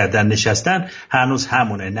درست کردن نشستن، هنوز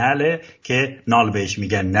همونه نله که نال بهش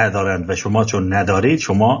میگن ندارند. و شما چون ندارید،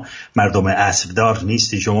 شما مردم اسبدار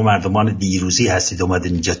نیستید، شما مردمان دیروزی هستید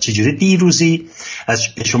اومدین اینجا. چجوری دیروزی؟ از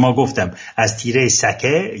شما گفتم از تیره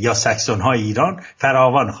سکه یا سکسون های ایران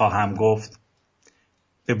فراوان خواهم گفت.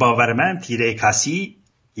 به باور من تیره کاسی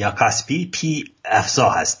یا کاسپی پی افزا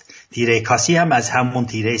هست. تیره کاسی هم از همون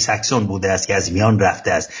تیره سکسون بوده است که از میان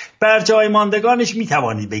رفته است. بر جای ماندگانش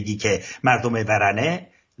میتوانید بگی که مردم ورنه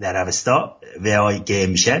در اوستا و که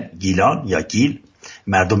میشن گیلان یا گیل،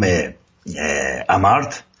 مردم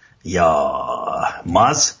امارد یا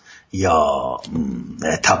ماز یا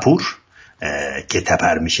تپور که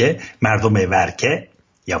تپر میشه، مردم ورکه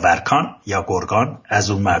یا ورکان یا گرگان از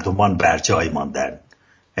اون مردمان بر جای ماندن.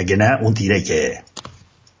 اگه نه اون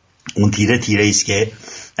تیره است که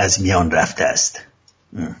از میان رفته است.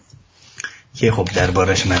 که خب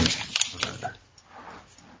دربارش من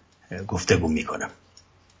گفتگو میکنم.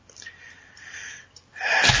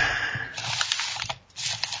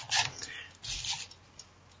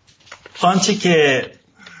 آنچه که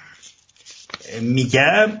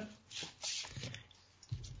میگم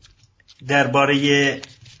درباره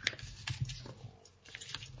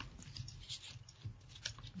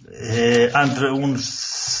اون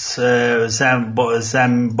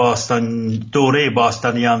دوره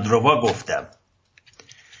باستانیان دروا گفتم.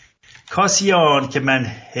 کاسیان که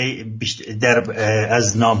من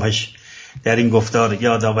از نامش در این گفتار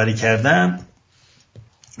یادآوری کردم،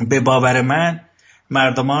 به باور من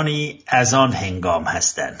مردمانی از آن هنگام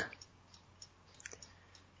هستند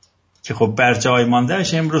که خب بر جای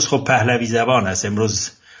ماندهش امروز خب پهلوی زبان است.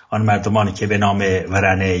 امروز آن مردمانی که به نام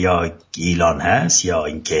ورنه یا گیلان هست یا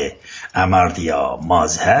اینکه امارد یا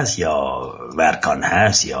ماز هست یا ورکان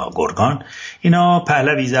هست یا گرگان، اینا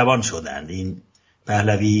پهلوی زبان شدند. این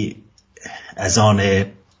پهلوی از آن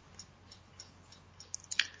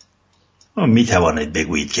می توانید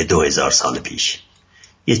بگویید که 2000 سال پیش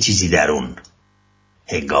یه چیزی در اون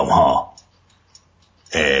هنگام ها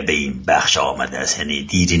به این بخش آمده است. یعنی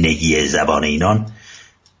دیرینگی زبان اینان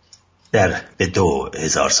به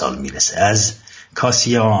 2000 سال میرسه. از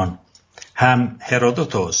کاسیان هم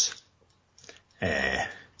هرودوتوس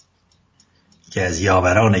که از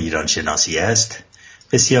یاوران ایران شناسی است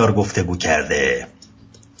بسیار گفتگو کرده،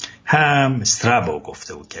 هم استرابو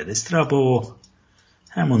گفتگو کرده. استرابو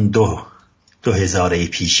همون 2000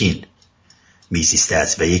 پیشین میزیسته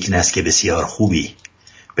است و یک نسک بسیار خوبی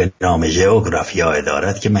به نام ژئوگرافیا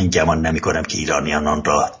دارد که من گمان نمی کنم که ایرانیان آن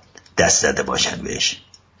را دست زده باشند بهش.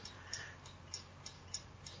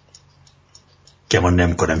 گمان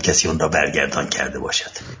نمی کنم کسی اون را برگردان کرده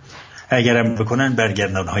باشد. اگرم بکنن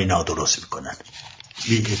برگردان های نادرست میکنن.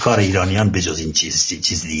 کار ایرانیان به جز این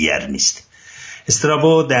چیز دیگر نیست.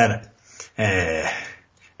 استرابو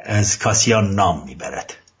از کاسیان نام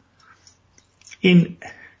میبرد. این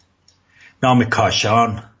نام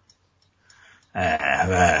کاشان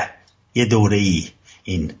و یه دوره‌ای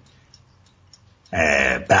این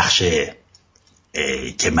بخش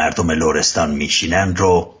که مردم لرستان میشینن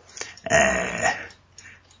رو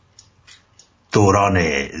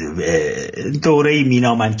دوره‌ای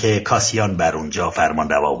مینامن که کاسیان بر اونجا فرمان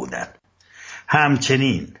روا بودن.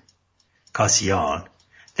 همچنین کاسیان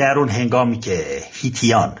در اون هنگامی که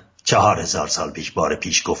هیتیان 4000 سال پیش بار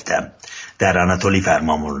پیش گفتم در آناتولی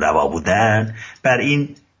فرمان روا بودن، بر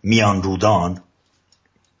این میان رودان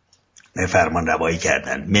فرمان روایی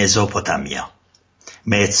کردن. مزوپوتامیا،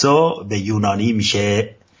 متسو به یونانی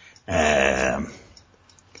میشه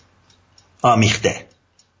آمیخته،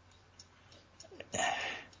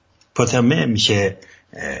 پوتامه میشه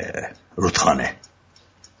رودخانه،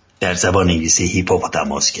 در زبان انگلیسی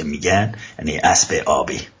هیپوپوتاموس که میگن، یعنی اسب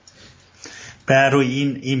آبی. بر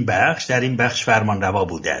روی این بخش، در این بخش فرمان روا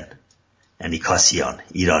بودن، یعنی کاسیان،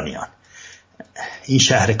 ایرانیان. این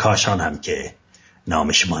شهر کاشان هم که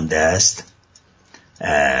نامش مانده است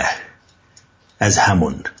از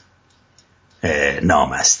همون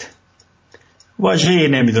نام است. واژه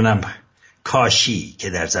نمیدونم کاشی که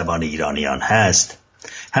در زبان ایرانیان هست،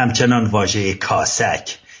 همچنان واژه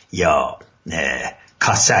کاسک یا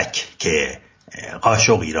کاسک که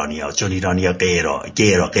قاشق ایرانی‌ها، چون ایرانی‌ها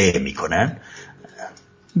غیر و غیر میکنن،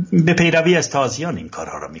 به پیروی از تازیان این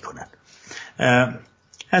کارها را میکنن.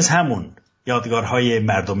 از همون یادگارهای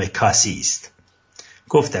مردم کاسی است.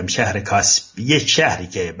 گفتم شهر کاس، یک شهری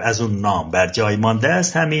که از اون نام بر جای مانده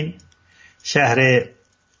است همین شهر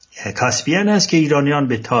کاسپین است که ایرانیان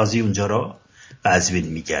به تازی اونجا را قزوین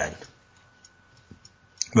میگن.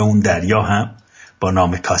 و اون دریا هم با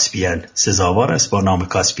نام کاسپین سزاوار است، با نام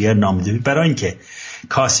کاسپین نامیده، برای اینکه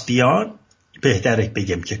کاسپیان، بهتره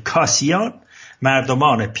بگم که کاسیان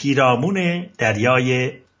مردمان پیرامون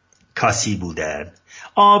دریای کاسی بودن.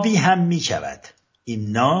 آبی هم می شود،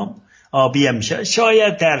 این نام آبی هم می شود.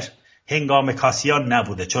 شاید در هنگام کاسیان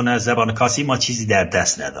نبوده، چون از زبان کاسی ما چیزی در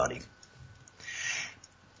دست نداریم.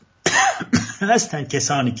 هستن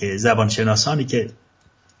کسانی که زبانشناسانی که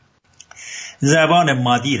زبان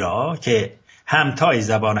مادی را که همتای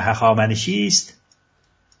زبان هخامنشی است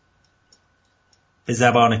به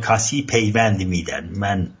زبان کاسی پیوند میدن.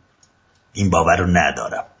 من این باور رو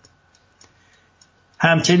ندارم.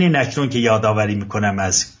 همچنین اکنون که یادآوری میکنم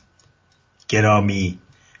از گرامی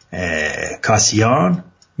کاسیان،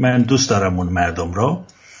 من دوست دارم اون مردم رو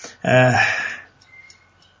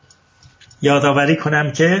یادآوری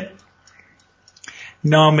کنم که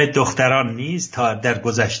نام دختران نیز تا در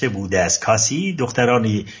گذشته بوده از کاسی، دختران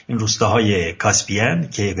این روستاهای کاسپین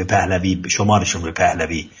که به پهلوی شمارشون به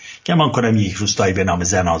پهلوی، گمان کنم یک روستایی به نام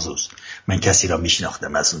زنازوس، من کسی را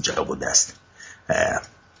میشناختم از اونجا بوده است،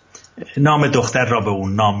 نام دختر را به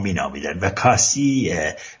اون نام مینامیدن و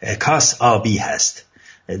کاس آبی هست.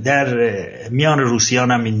 در میان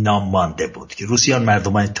روسیان هم این نام مانده بود که روسیان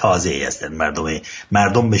مردمان تازه هستند،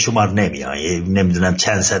 مردم به شمار نمیدونم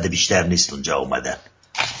چند صد بیشتر نیست اونجا اومدن.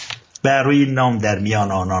 بر روی این نام در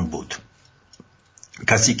میان آنان بود.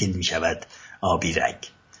 کسی که می شود آبی رنگ،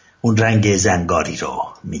 اون رنگ زنگاری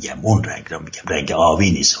رو میگم، اون رنگ رو میگم، رنگ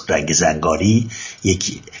آبی نیست، اون رنگ زنگاری،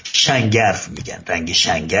 یکی شنگرف میگن، رنگ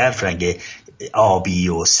شنگرف رنگ آبی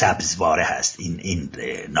و سبزواره هست، این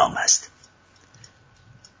نام هست.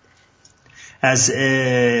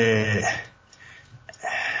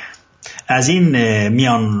 از این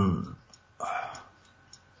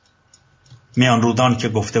میان رودان که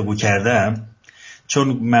گفتگو کردم، چون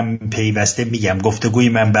من پیوسته میگم گفتگوی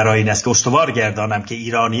من برای این است که استوار گردانم که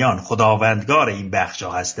ایرانیان خداوندگار این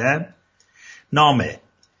بخشا هستند، نام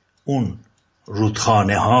اون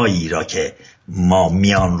رودخانه هایی را که ما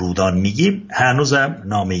میان رودان میگیم هنوزم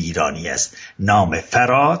نام ایرانی است. نام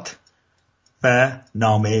فرات و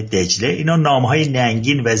نام دجله، اینا نام های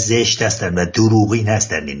ننگین و زشت هستند و دروغین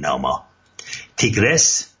هستند. این نام ها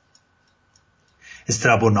تیگرس،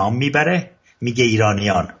 استرابو نام میبره، میگه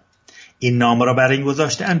ایرانیان این نام را برای این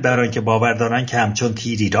گذاشتن برای اینکه باور دارن که همچون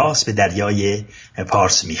تیری راست به دریای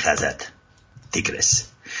پارس میخزد. تیگرس.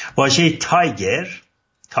 واژه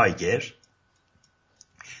تایگر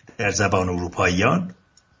در زبان اروپاییان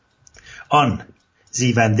آن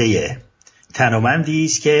زیونده تنومندی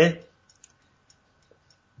است که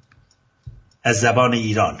از زبان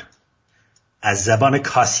ایران، از زبان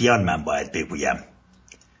کاسیان من باید بگویم،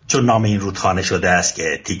 چون نام این رودخانه شده است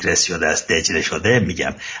که تیگرس شده است، دجله شده،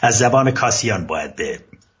 میگم از زبان کاسیان باید به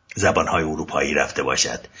زبانهای اروپایی رفته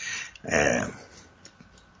باشد.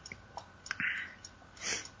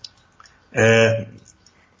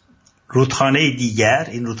 رودخانه دیگر،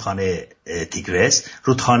 این رودخانه تیگرس،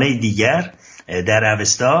 رودخانه دیگر در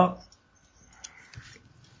اوستا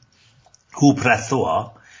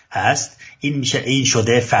هوپرثوا هست، این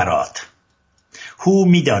شده فرات. هو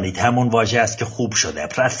میدانید همون واژه است که خوب شده،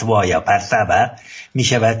 پرثوا یا پرثوا می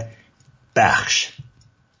شود بخش.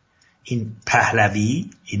 این پهلوی،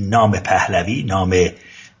 این نام پهلوی، نام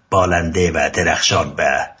بالنده و درخشان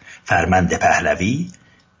و فرمند پهلوی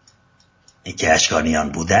که اشکانیان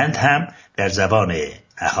بودند هم در زبان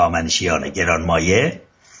هخامنشیان گرانمایه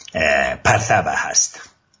پرتبه هست.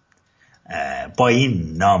 با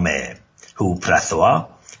این نام هوپرثوا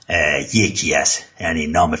یکی است، یعنی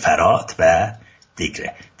نام فرات و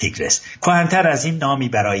تیگرس. کهن‌تر از این نامی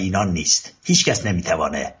برای اینان نیست. هیچ کس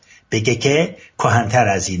نمیتوانه بگه که کهن‌تر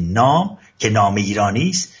از این نام که نام ایرانی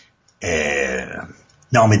است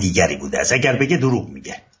نام دیگری بوده است. اگر بگه دروغ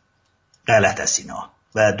میگه، غلط است اینا،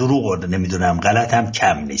 و دروغ نمیدونم غلط هم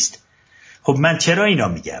کم نیست. خب من چرا اینا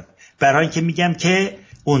میگم؟ برای اینکه میگم که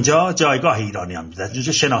اونجا جایگاه ایرانیان بوده،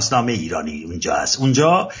 اونجا شناسنامه ایرانی اونجا هست.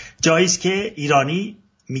 اونجا جایی است که ایرانی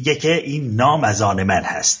میگه که این نام از آن من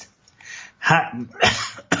هست.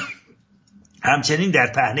 همچنین در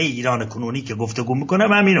پهنه ایران کنونی که گفتگو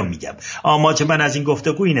میکنم همینو میگم. آماج من از این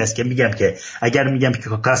گفتگو این است که میگم که اگر میگم که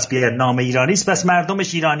کاسپیان نام ایرانی است پس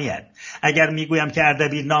مردمش ایرانی هست. اگر میگویم که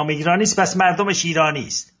اردبیل نام ایرانی است پس مردمش ایرانی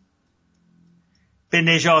است. به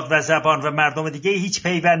نژاد و زبان و مردم دیگه هیچ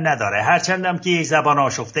پیوند نداره، هرچندم که یک زبان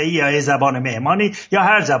آشفته یا یک زبان مهمانی یا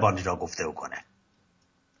هر زبانی را گفتگو کنه.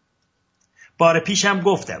 بار پیشم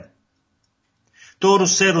گفتم 2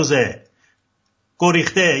 روز 3 روزه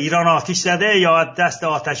گریخته ایران آتش زده یا دست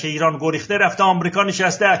آتش ایران گریخته رفته آمریکا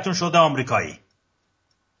نشسته، اکنون شده آمریکایی.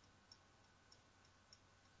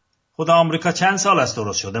 خدا آمریکا چند سال است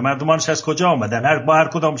درست شده؟ مردمانش از کجا آمدن؟ با هر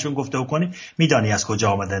کدامشون گفتگو کنی میدانی از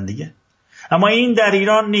کجا آمدن دیگه. اما این در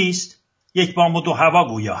ایران نیست. یک بام و 2 هوا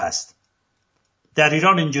گویا هست. در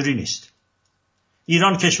ایران اینجوری نیست.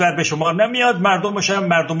 ایران کشور به شما نمیاد، مردمش هم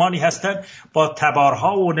مردمانی هستن با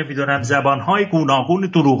تبارها و نمیدونم زبانهای گوناگون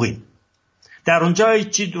دروغین. در اونجا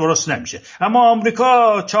هیچی درست نمیشه. اما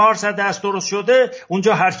آمریکا 400 است درست شده،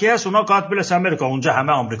 اونجا هر کی هست اونا گاد بلس امریکا، اونجا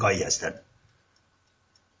همه آمریکایی هستن.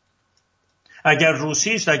 اگر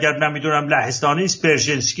روسی است، اگر نمیدونم لهستانی است،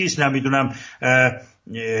 پرژنسکی است، نمیدونم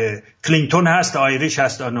کلینتون هست، آیریش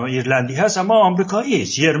هست، ایرلندی هست، اما آمریکایی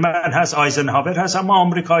است. جرمن هست، آیزنهاور هست، اما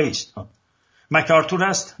آمریکایی است. مکارتور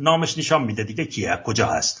هست، نامش نشان میده دیگه کیه، کجا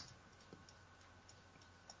هست.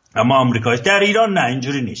 اما آمریکایی. در ایران نه،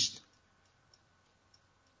 اینجوری نیست.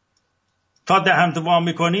 تا دهنت وا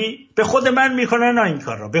میکنی به خود من میکنن این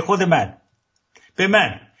کار را، به خود من. به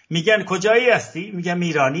من میگن کجایی هستی؟ میگم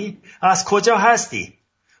ایرانی. از کجا هستی؟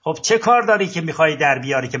 خب چه کار داری که میخوای در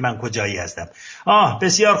بیاری که من کجایی هستم؟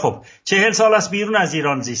 بسیار خوب. 40 سال از بیرون از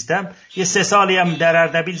ایران زیستم، یه 3 سالی هم در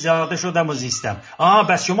اردبیل زاده شدم و زیستم.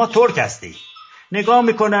 بس شما ترک هستی. نگاه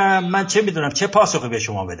میکنم، من چه میدونم چه پاسخی به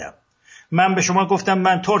شما بدم. من به شما گفتم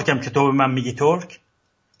من ترکم که تو به من میگی ترک؟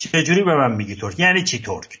 چجوری به من میگی ترک؟ یعنی چی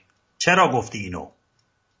ترک؟ چرا گفتی اینو؟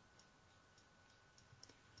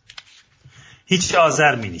 هیچ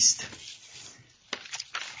آزرمی نیست.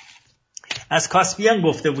 از کاسپیان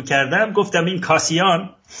گفتگو کردم، گفتم این کاسیان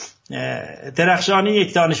درخشانی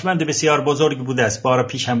یک دانشمند بسیار بزرگ بوده است. بار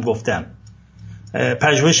پیش هم گفتم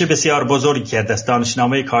پژوهش بسیار بزرگی کرده است.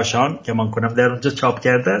 دانشنامه کاشان که من کنم در اونجا چاپ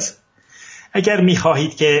کرده است. اگر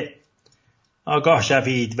میخواهید که آگاه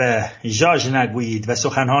شوید و ژاژ نگویید و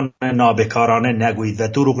سخنان نابکارانه نگویید و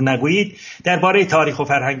دروغ نگویید، درباره تاریخ و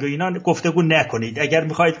فرهنگ و اینا گفتگو نکنید. اگر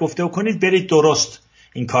میخواهید گفتگو کنید برید درست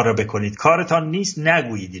این کار را بکنید. کارتان نیست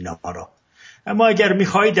نگویید اینا را. اما اگر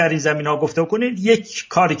میخواهید در این زمینه گفتگو کنید، یک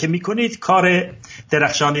کاری که میکنید کار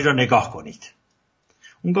درخشانی را نگاه کنید.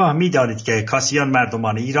 اونگاه میدانید که کاسیان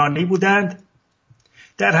مردمان ایرانی بودند.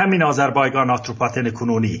 در همین آذربایجان آتروپاتن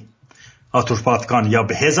کنونی، آتورپاتکان یا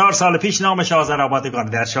به 1000 سال پیش نامش آذرآبادگان،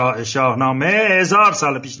 در شاهنامه 1000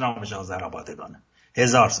 سال پیش نامش آذرآبادگان،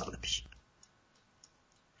 1000 سال پیش.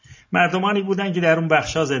 مردمانی بودن که در اون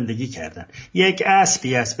بخشا زندگی کردن. یک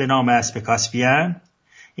اسبی است به نام اسب کاسپیان.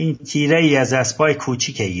 این تیره ای از اسبای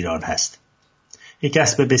کوچیک ایران هست. یک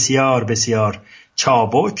اسب بسیار بسیار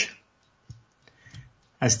چابک،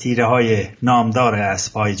 از تیره های نامدار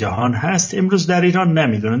اسبای جهان هست. امروز در ایران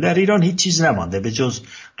نمیدونم، در ایران هیچ چیز نمانده به جز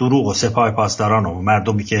دروغ و سپاه پاسداران و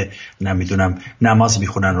مردمی که نمیدونم نماز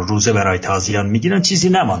میخونن و روزه برای تازیان میگیرن. چیزی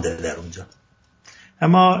نمانده در اونجا.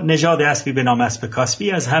 اما نژاد اسبی به نام اسب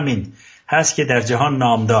کاسپی از همین هست که در جهان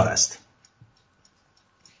نامدار است.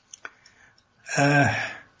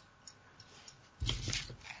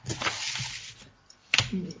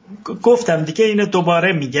 گفتم دیگه اینو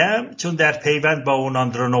دوباره میگم چون در پیوند با اون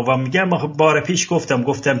آندرونووا میگم. بار پیش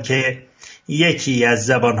گفتم که یکی از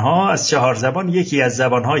زبانها از 4 زبان، یکی از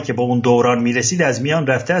زبانهایی که به اون دوران میرسید از میان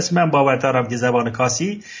رفته است. من باور دارم که زبان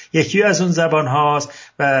کاسی یکی از اون زبان هاست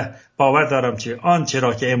و باور دارم که آنچه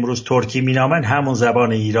را که امروز ترکی مینامن همون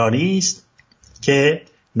زبان ایرانی است که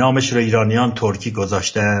نامش رو ایرانیان ترکی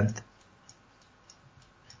گذاشتند.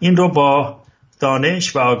 این رو با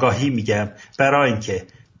دانش و آگاهی میگم برای اینکه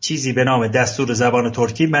چیزی به نام دستور زبان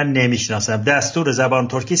ترکی من نمیشناسم. دستور زبان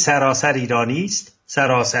ترکی سراسر ایرانی است،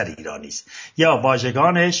 سراسر ایرانی است، یا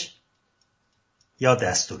واژگانش یا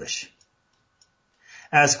دستورش.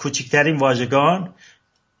 از کوچکترین واژگان،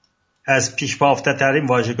 از پیش پا افتاده‌ترین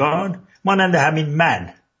واژگان، مانند همین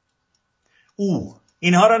من، او،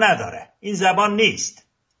 اینها را نداره. این زبان نیست.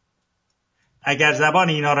 اگر زبان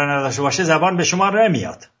اینا را نداشته باشه زبان به شما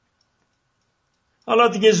نمیاد. حالا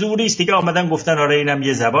دیگه زوری است دیگه، آمدن گفتن آره اینم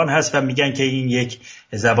یه زبان هست و میگن که این یک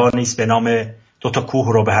زبانی است به نام دوتا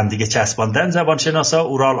کوه رو به هم دیگه چسباندن. زبان شناسا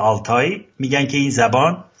اورال آلتایی میگن که این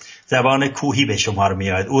زبان کوهی به شمار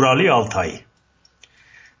میاد، اورالی آلتایی،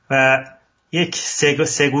 و یک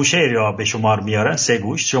سه گوشه را به شمار میارن. سه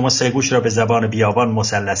گوش، شما سه گوش را به زبان بیابان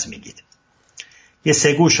مثلث میگید. یه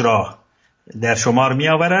سه گوش را در شمار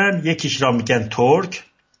میآورن، یکیش را میگن ترک،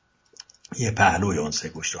 یه پهلوی اون سه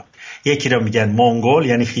گوش را، یکی را میگن منگول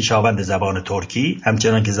یعنی خویشاوند زبان ترکی،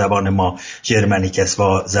 همچنان که زبان ما ژرمنیک است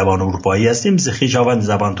و زبان اروپایی هستیم، خویشاوند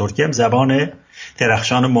زبان ترکی هم زبان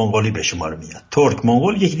درخشان منگولی به شمار میاد. ترک،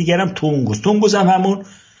 منگول، یکی دیگر هم تونگوز. تونگوز هم همون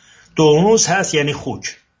دونوز هست یعنی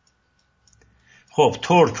خوک. خب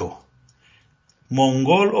ترک و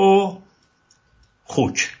منگول و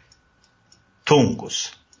خوک، تونگوز،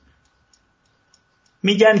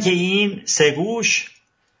 میگن که این سه گوش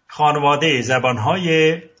خانواده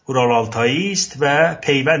زبانهای اورالالتایی است و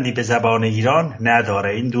پیوندی به زبان ایران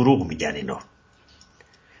نداره. این دروغ میگن اینو.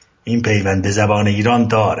 این پیوند به زبان ایران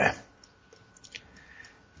داره.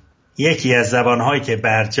 یکی از زبانهایی که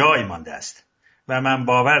بر جای مانده است و من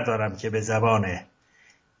باور دارم که به زبان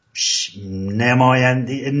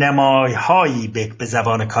نمایهایی به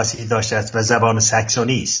زبان کاسی داشته است و زبان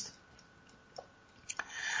ساکسونی است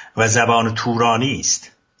و زبان تورانی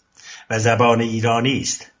است و زبان ایرانی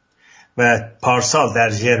است و پارسال در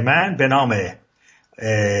ژرمن به نام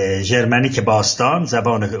ژرمنیک باستان،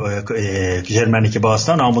 زبان ژرمنیک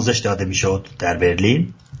باستان آموزش داده میشد در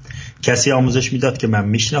برلین. کسی آموزش میداد که من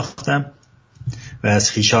میشناختم و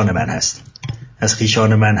از خویشان من هست. از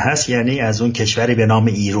خویشان من هست یعنی از اون کشوری به نام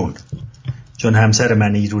ایران، چون همسر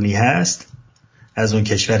من ایرانی هست، از اون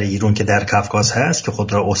کشور ایران که در کافکاس هست که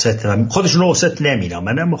خود را اوست، خودشون اوست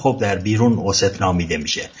نمینامن اما خب در بیرون اوست نامیده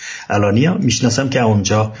میشه. الانیا میشناسم که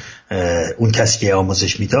اونجا اون کسی که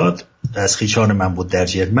آموزش میداد از خویشان من بود در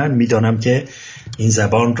ژرمن. میدانم که این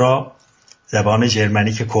زبان را زبان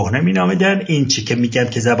ژرمنی که کهنه مینامیدن. این چی که میگن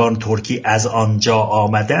که زبان ترکی از آنجا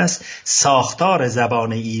آمده است، ساختار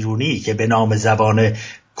زبان ایرانی که به نام زبان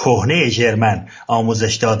کهنه ژرمن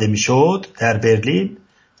آموزش داده میشد در برلین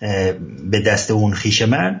به دست اون خویش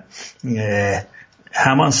من،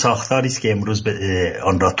 همان ساختاری است که امروز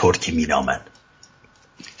آن را ترکی مینامند،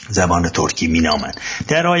 زبان ترکی مینامند.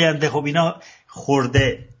 در آینده خب اینا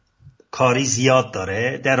خورده کاری زیاد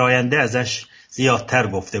داره، در آینده ازش زیادتر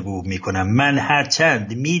گفتگو میکنم. من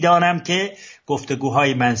هرچند میدانم که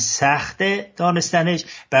گفتگوهای من سخته دانستنش،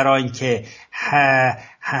 برای اینکه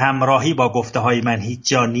همراهی با گفته‌های من هیچ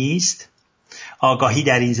جا نیست، آگاهی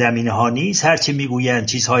در این زمینه ها نیست. هرچی میگویند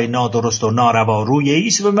چیزهای نادرست و ناروا رویه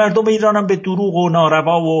است و مردم ایران هم به دروغ و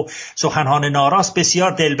ناروا و سخنان ناراست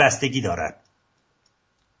بسیار دلبستگی دارند.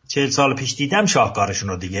 40 سال پیش دیدم شاهکارشون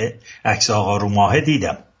رو دیگه، عکس آقا رو ماهه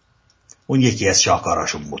دیدم، اون یکی از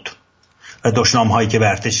شاهکاراشون بود. و دشنام هایی که به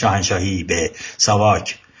ارتش شاهنشاهی به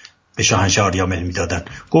ساواک به شاهنشاه آریامل میدادن.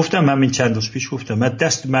 گفتم همین چند روز پیش گفتم من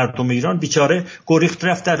دست مردم ایران بیچاره گریخت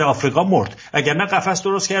رفت در آفریقا مرد. اگر نه قفس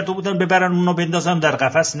درست کرده بودن ببرن اونو بندازن در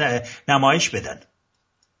قفس نمایش بدن.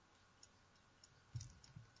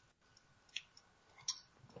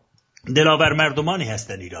 دلاور مردمانی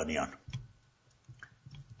هستن ایرانیان.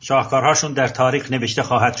 شاهکارهاشون در تاریخ نوشته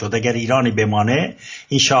خواهد شد. اگر ایرانی بمانه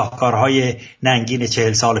این شاهکارهای ننگین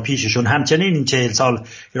 40 سال پیششون، همچنین این 40 سال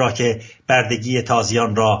را که بردگی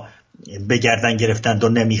تازیان را به گردن گرفتند و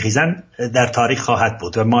نمیخیزن در تاریخ خواهد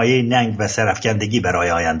بود و مایه ننگ و سرفکندگی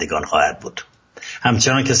برای آیندگان خواهد بود.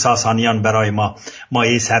 همچنان که ساسانیان برای ما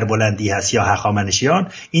مایه سربلندی هست یا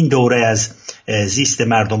هخامنشیان، این دوره از زیست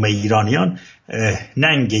مردم ایرانیان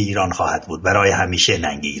ننگ ایران خواهد بود، برای همیشه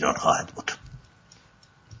ننگ ایران خواهد بود.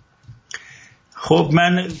 خب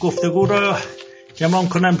من گفتگو را تمام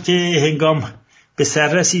کنم که هنگام به سر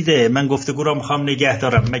رسیده. من گفتگو را میخوام نگه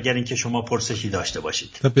دارم مگر اینکه شما پرسشی داشته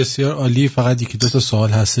باشید. بسیار عالی. فقط یکی دو تا سوال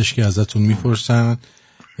هستش که ازتون میپرسن.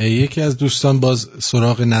 یکی از دوستان باز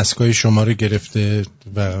سراغ نسکای شما رو گرفته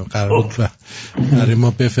و قرار بود برای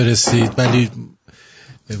ما بفرستید، ولی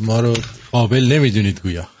ما رو قابل نمیدونید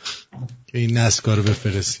گویا که این نسکا رو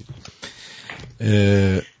بفرستید،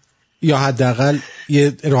 یا حداقل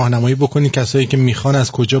یه راهنمایی بکنید کسایی که میخوان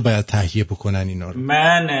از کجا باید تهیه بکنن اینا رو.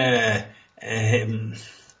 من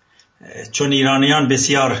چون ایرانیان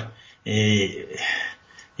بسیار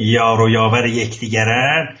یار و یاور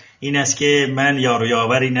یکدیگرند، این است که من یار و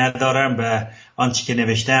یاوری ندارم و آنچه که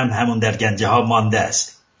نوشتم همون در گنجه ها مانده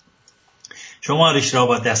است. شمارش را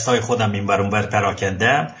با دستای خودم این ور اون ور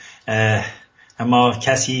پراکندم، اما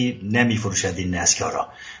کسی نمی فروشد این نسک‌ها را.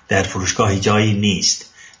 در فروشگاهی جایی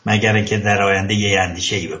نیست مگر اینکه در آینده یه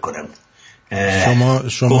اندیشه‌ای بکنم.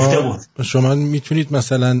 شما میتونید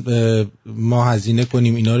مثلا ما هزینه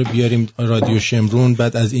کنیم اینا رو بیاریم رادیو شمرون،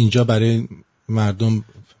 بعد از اینجا برای مردم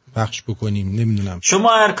پخش بکنیم. نمیدونم شما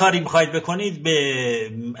هر کاری میخواید بکنید،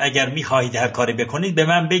 اگر میخواهید هر کاری بکنید به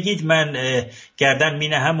من بگید، من گردن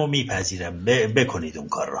مینهم و میپذیرم بکنید اون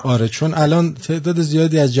کار را. آره، چون الان تعداد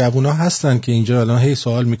زیادی از جوونا هستن که اینجا الان هی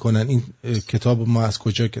سوال میکنن این کتاب ما از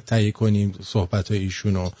کجا تهیه کنیم، صحبت های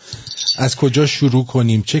ایشونو از کجا شروع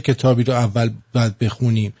کنیم، چه کتابی رو اول باید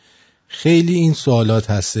بخونیم. خیلی این سوالات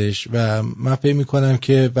هستش و من فکر میکنم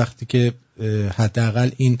که وقتی که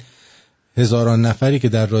حداقل این هزاران نفری که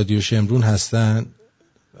در رادیو شمرون هستن،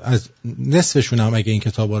 از نصفشون هم اگه این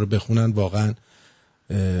کتابا رو بخونن واقعا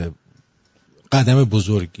قدم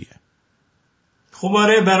بزرگیه. خب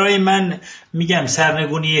آره، برای من میگم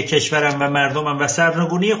سرنگونی کشورم و مردمم و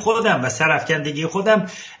سرنگونی خودم و سرافکندگی خودم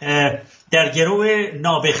در گرو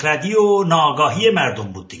نابخردی و ناآگاهی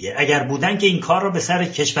مردم بود دیگه. اگر بودن که این کار رو به سر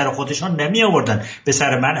کشور خودشان نمی آوردن، به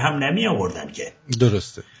سر من هم نمی آوردن که.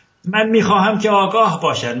 درسته. من میخواهم که آگاه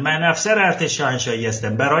باشن. من افسر ارتش شاهنشاهی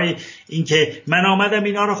هستم. برای اینکه من آمدم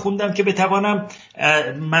اینا رو خوندم که بتوانم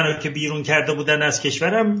منو که بیرون کرده بودن از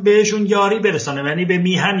کشورم بهشون یاری برسانم، یعنی به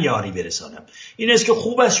میهن یاری برسانم. این است که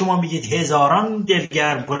خوب است شما میگید هزاران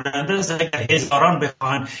دلگرم کننده است. اگر هزاران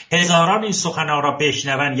بخواهن، هزاران این سخنها را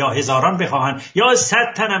بشنون، یا هزاران بخواهن، یا 100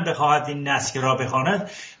 تنم بخواهد این نسک را بخواند،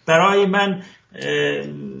 برای من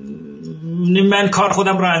کار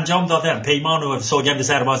خودم رو انجام دادم، پیمان و سوگند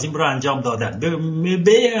سربازیم رو انجام دادم.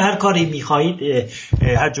 به هر کاری میخواهید،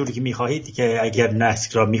 هر جوری که میخواهید، که اگر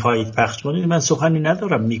نسک را میخواهید پخش کنید، من سخنی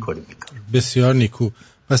ندارم، میکنیم. بسیار نیکو.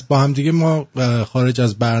 پس با هم دیگه ما خارج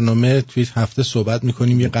از برنامه توی هفته صحبت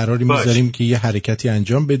میکنیم، یه قراری میذاریم که یه حرکتی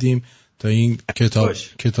انجام بدیم تا این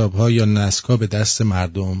کتاب ها یا نسک ها به دست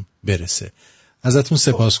مردم برسه. ازتون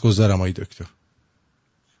سپاسگزارم آقای دکتر.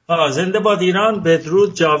 زنده باد ایران،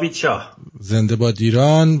 بدرود جاوید شاه. زنده باد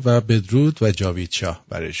ایران و بدرود و جاوید شاه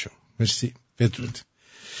برای شما. مرسی، بدرود.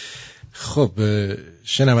 خب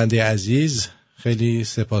شنونده عزیز، خیلی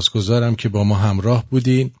سپاسگزارم که با ما همراه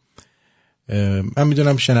بودین. من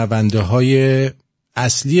میدونم شنونده های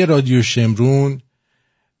اصلی رادیو شمرون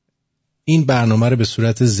این برنامه رو به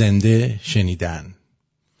صورت زنده شنیدن.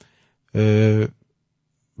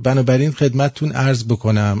 بنابراین خدمتتون عرض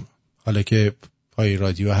بکنم، حالا که پای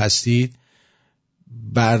رادیو هستید،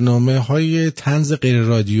 برنامه های طنز غیر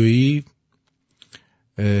رادیویی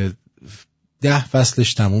 10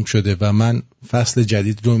 فصلش تموم شده و من فصل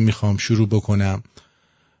جدید رو میخوام شروع بکنم.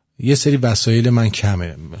 یه سری وسایل من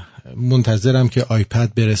کمه، منتظرم که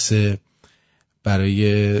آیپد برسه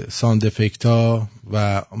برای ساند افکت ها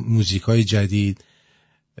و موزیک های جدید،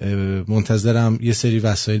 منتظرم یه سری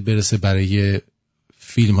وسایل برسه برای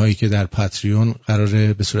فیلم هایی که در پاتریون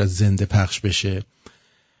قراره به صورت زنده پخش بشه.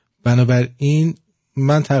 بنابراین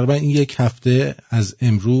من تقریبا این 1 هفته از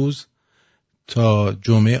امروز تا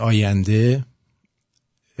جمعه آینده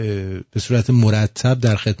به صورت مرتب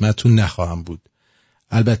در خدمتتون نخواهم بود.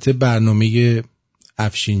 البته برنامه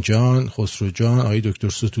افشین جان، خسرو جان، آقای دکتر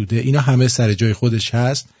ستوده، اینا همه سر جای خودش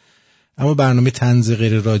هست، اما برنامه طنز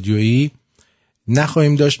غیر رادیویی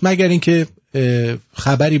نخواهیم داشت مگر اینکه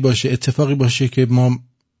خبری باشه، اتفاقی باشه که ما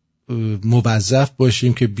موظف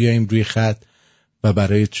باشیم که بیایم روی خط و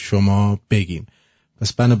برای شما بگیم.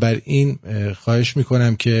 پس بنابراین خواهش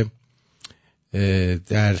میکنم که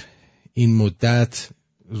در این مدت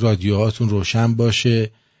رادیوهاتون روشن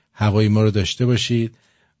باشه، هوای ما رو داشته باشید.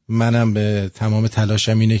 منم به تمام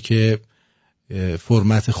تلاشم اینه که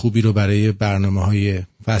فرمت خوبی رو برای برنامه‌های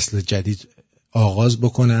فصل جدید آغاز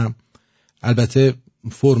بکنم. البته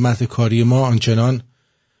فرمت کاری ما آنچنان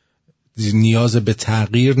نیاز به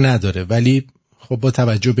تغییر نداره، ولی خب با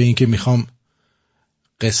توجه به اینکه میخوام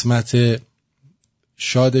قسمت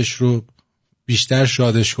شادش رو بیشتر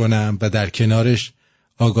شادش کنم و در کنارش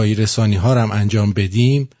آگاهی رسانی ها رو هم انجام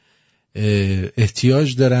بدیم،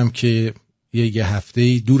 احتیاج دارم که یه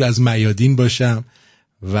هفته‌ای دور از میادین باشم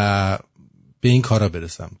و به این کارا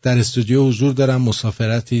برسم. در استودیو حضور دارم،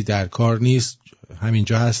 مسافرتی در کار نیست،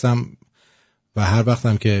 همینجا هستم و هر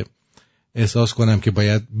وقتم که احساس کنم که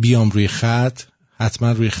باید بیام روی خط،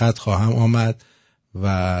 حتما روی خط خواهم آمد و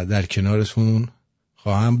در کنارتون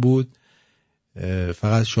خواهم بود.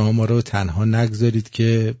 فقط شما ما رو تنها نگذارید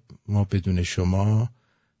که ما بدون شما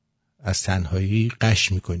از تنهایی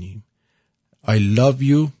غش میکنیم. I love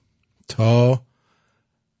you تا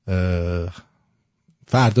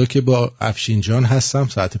فردا که با افشین جان هستم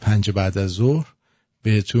ساعت 5 بعد از ظهر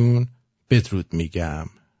بهتون بدرود میگم.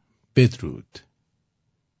 بدرود.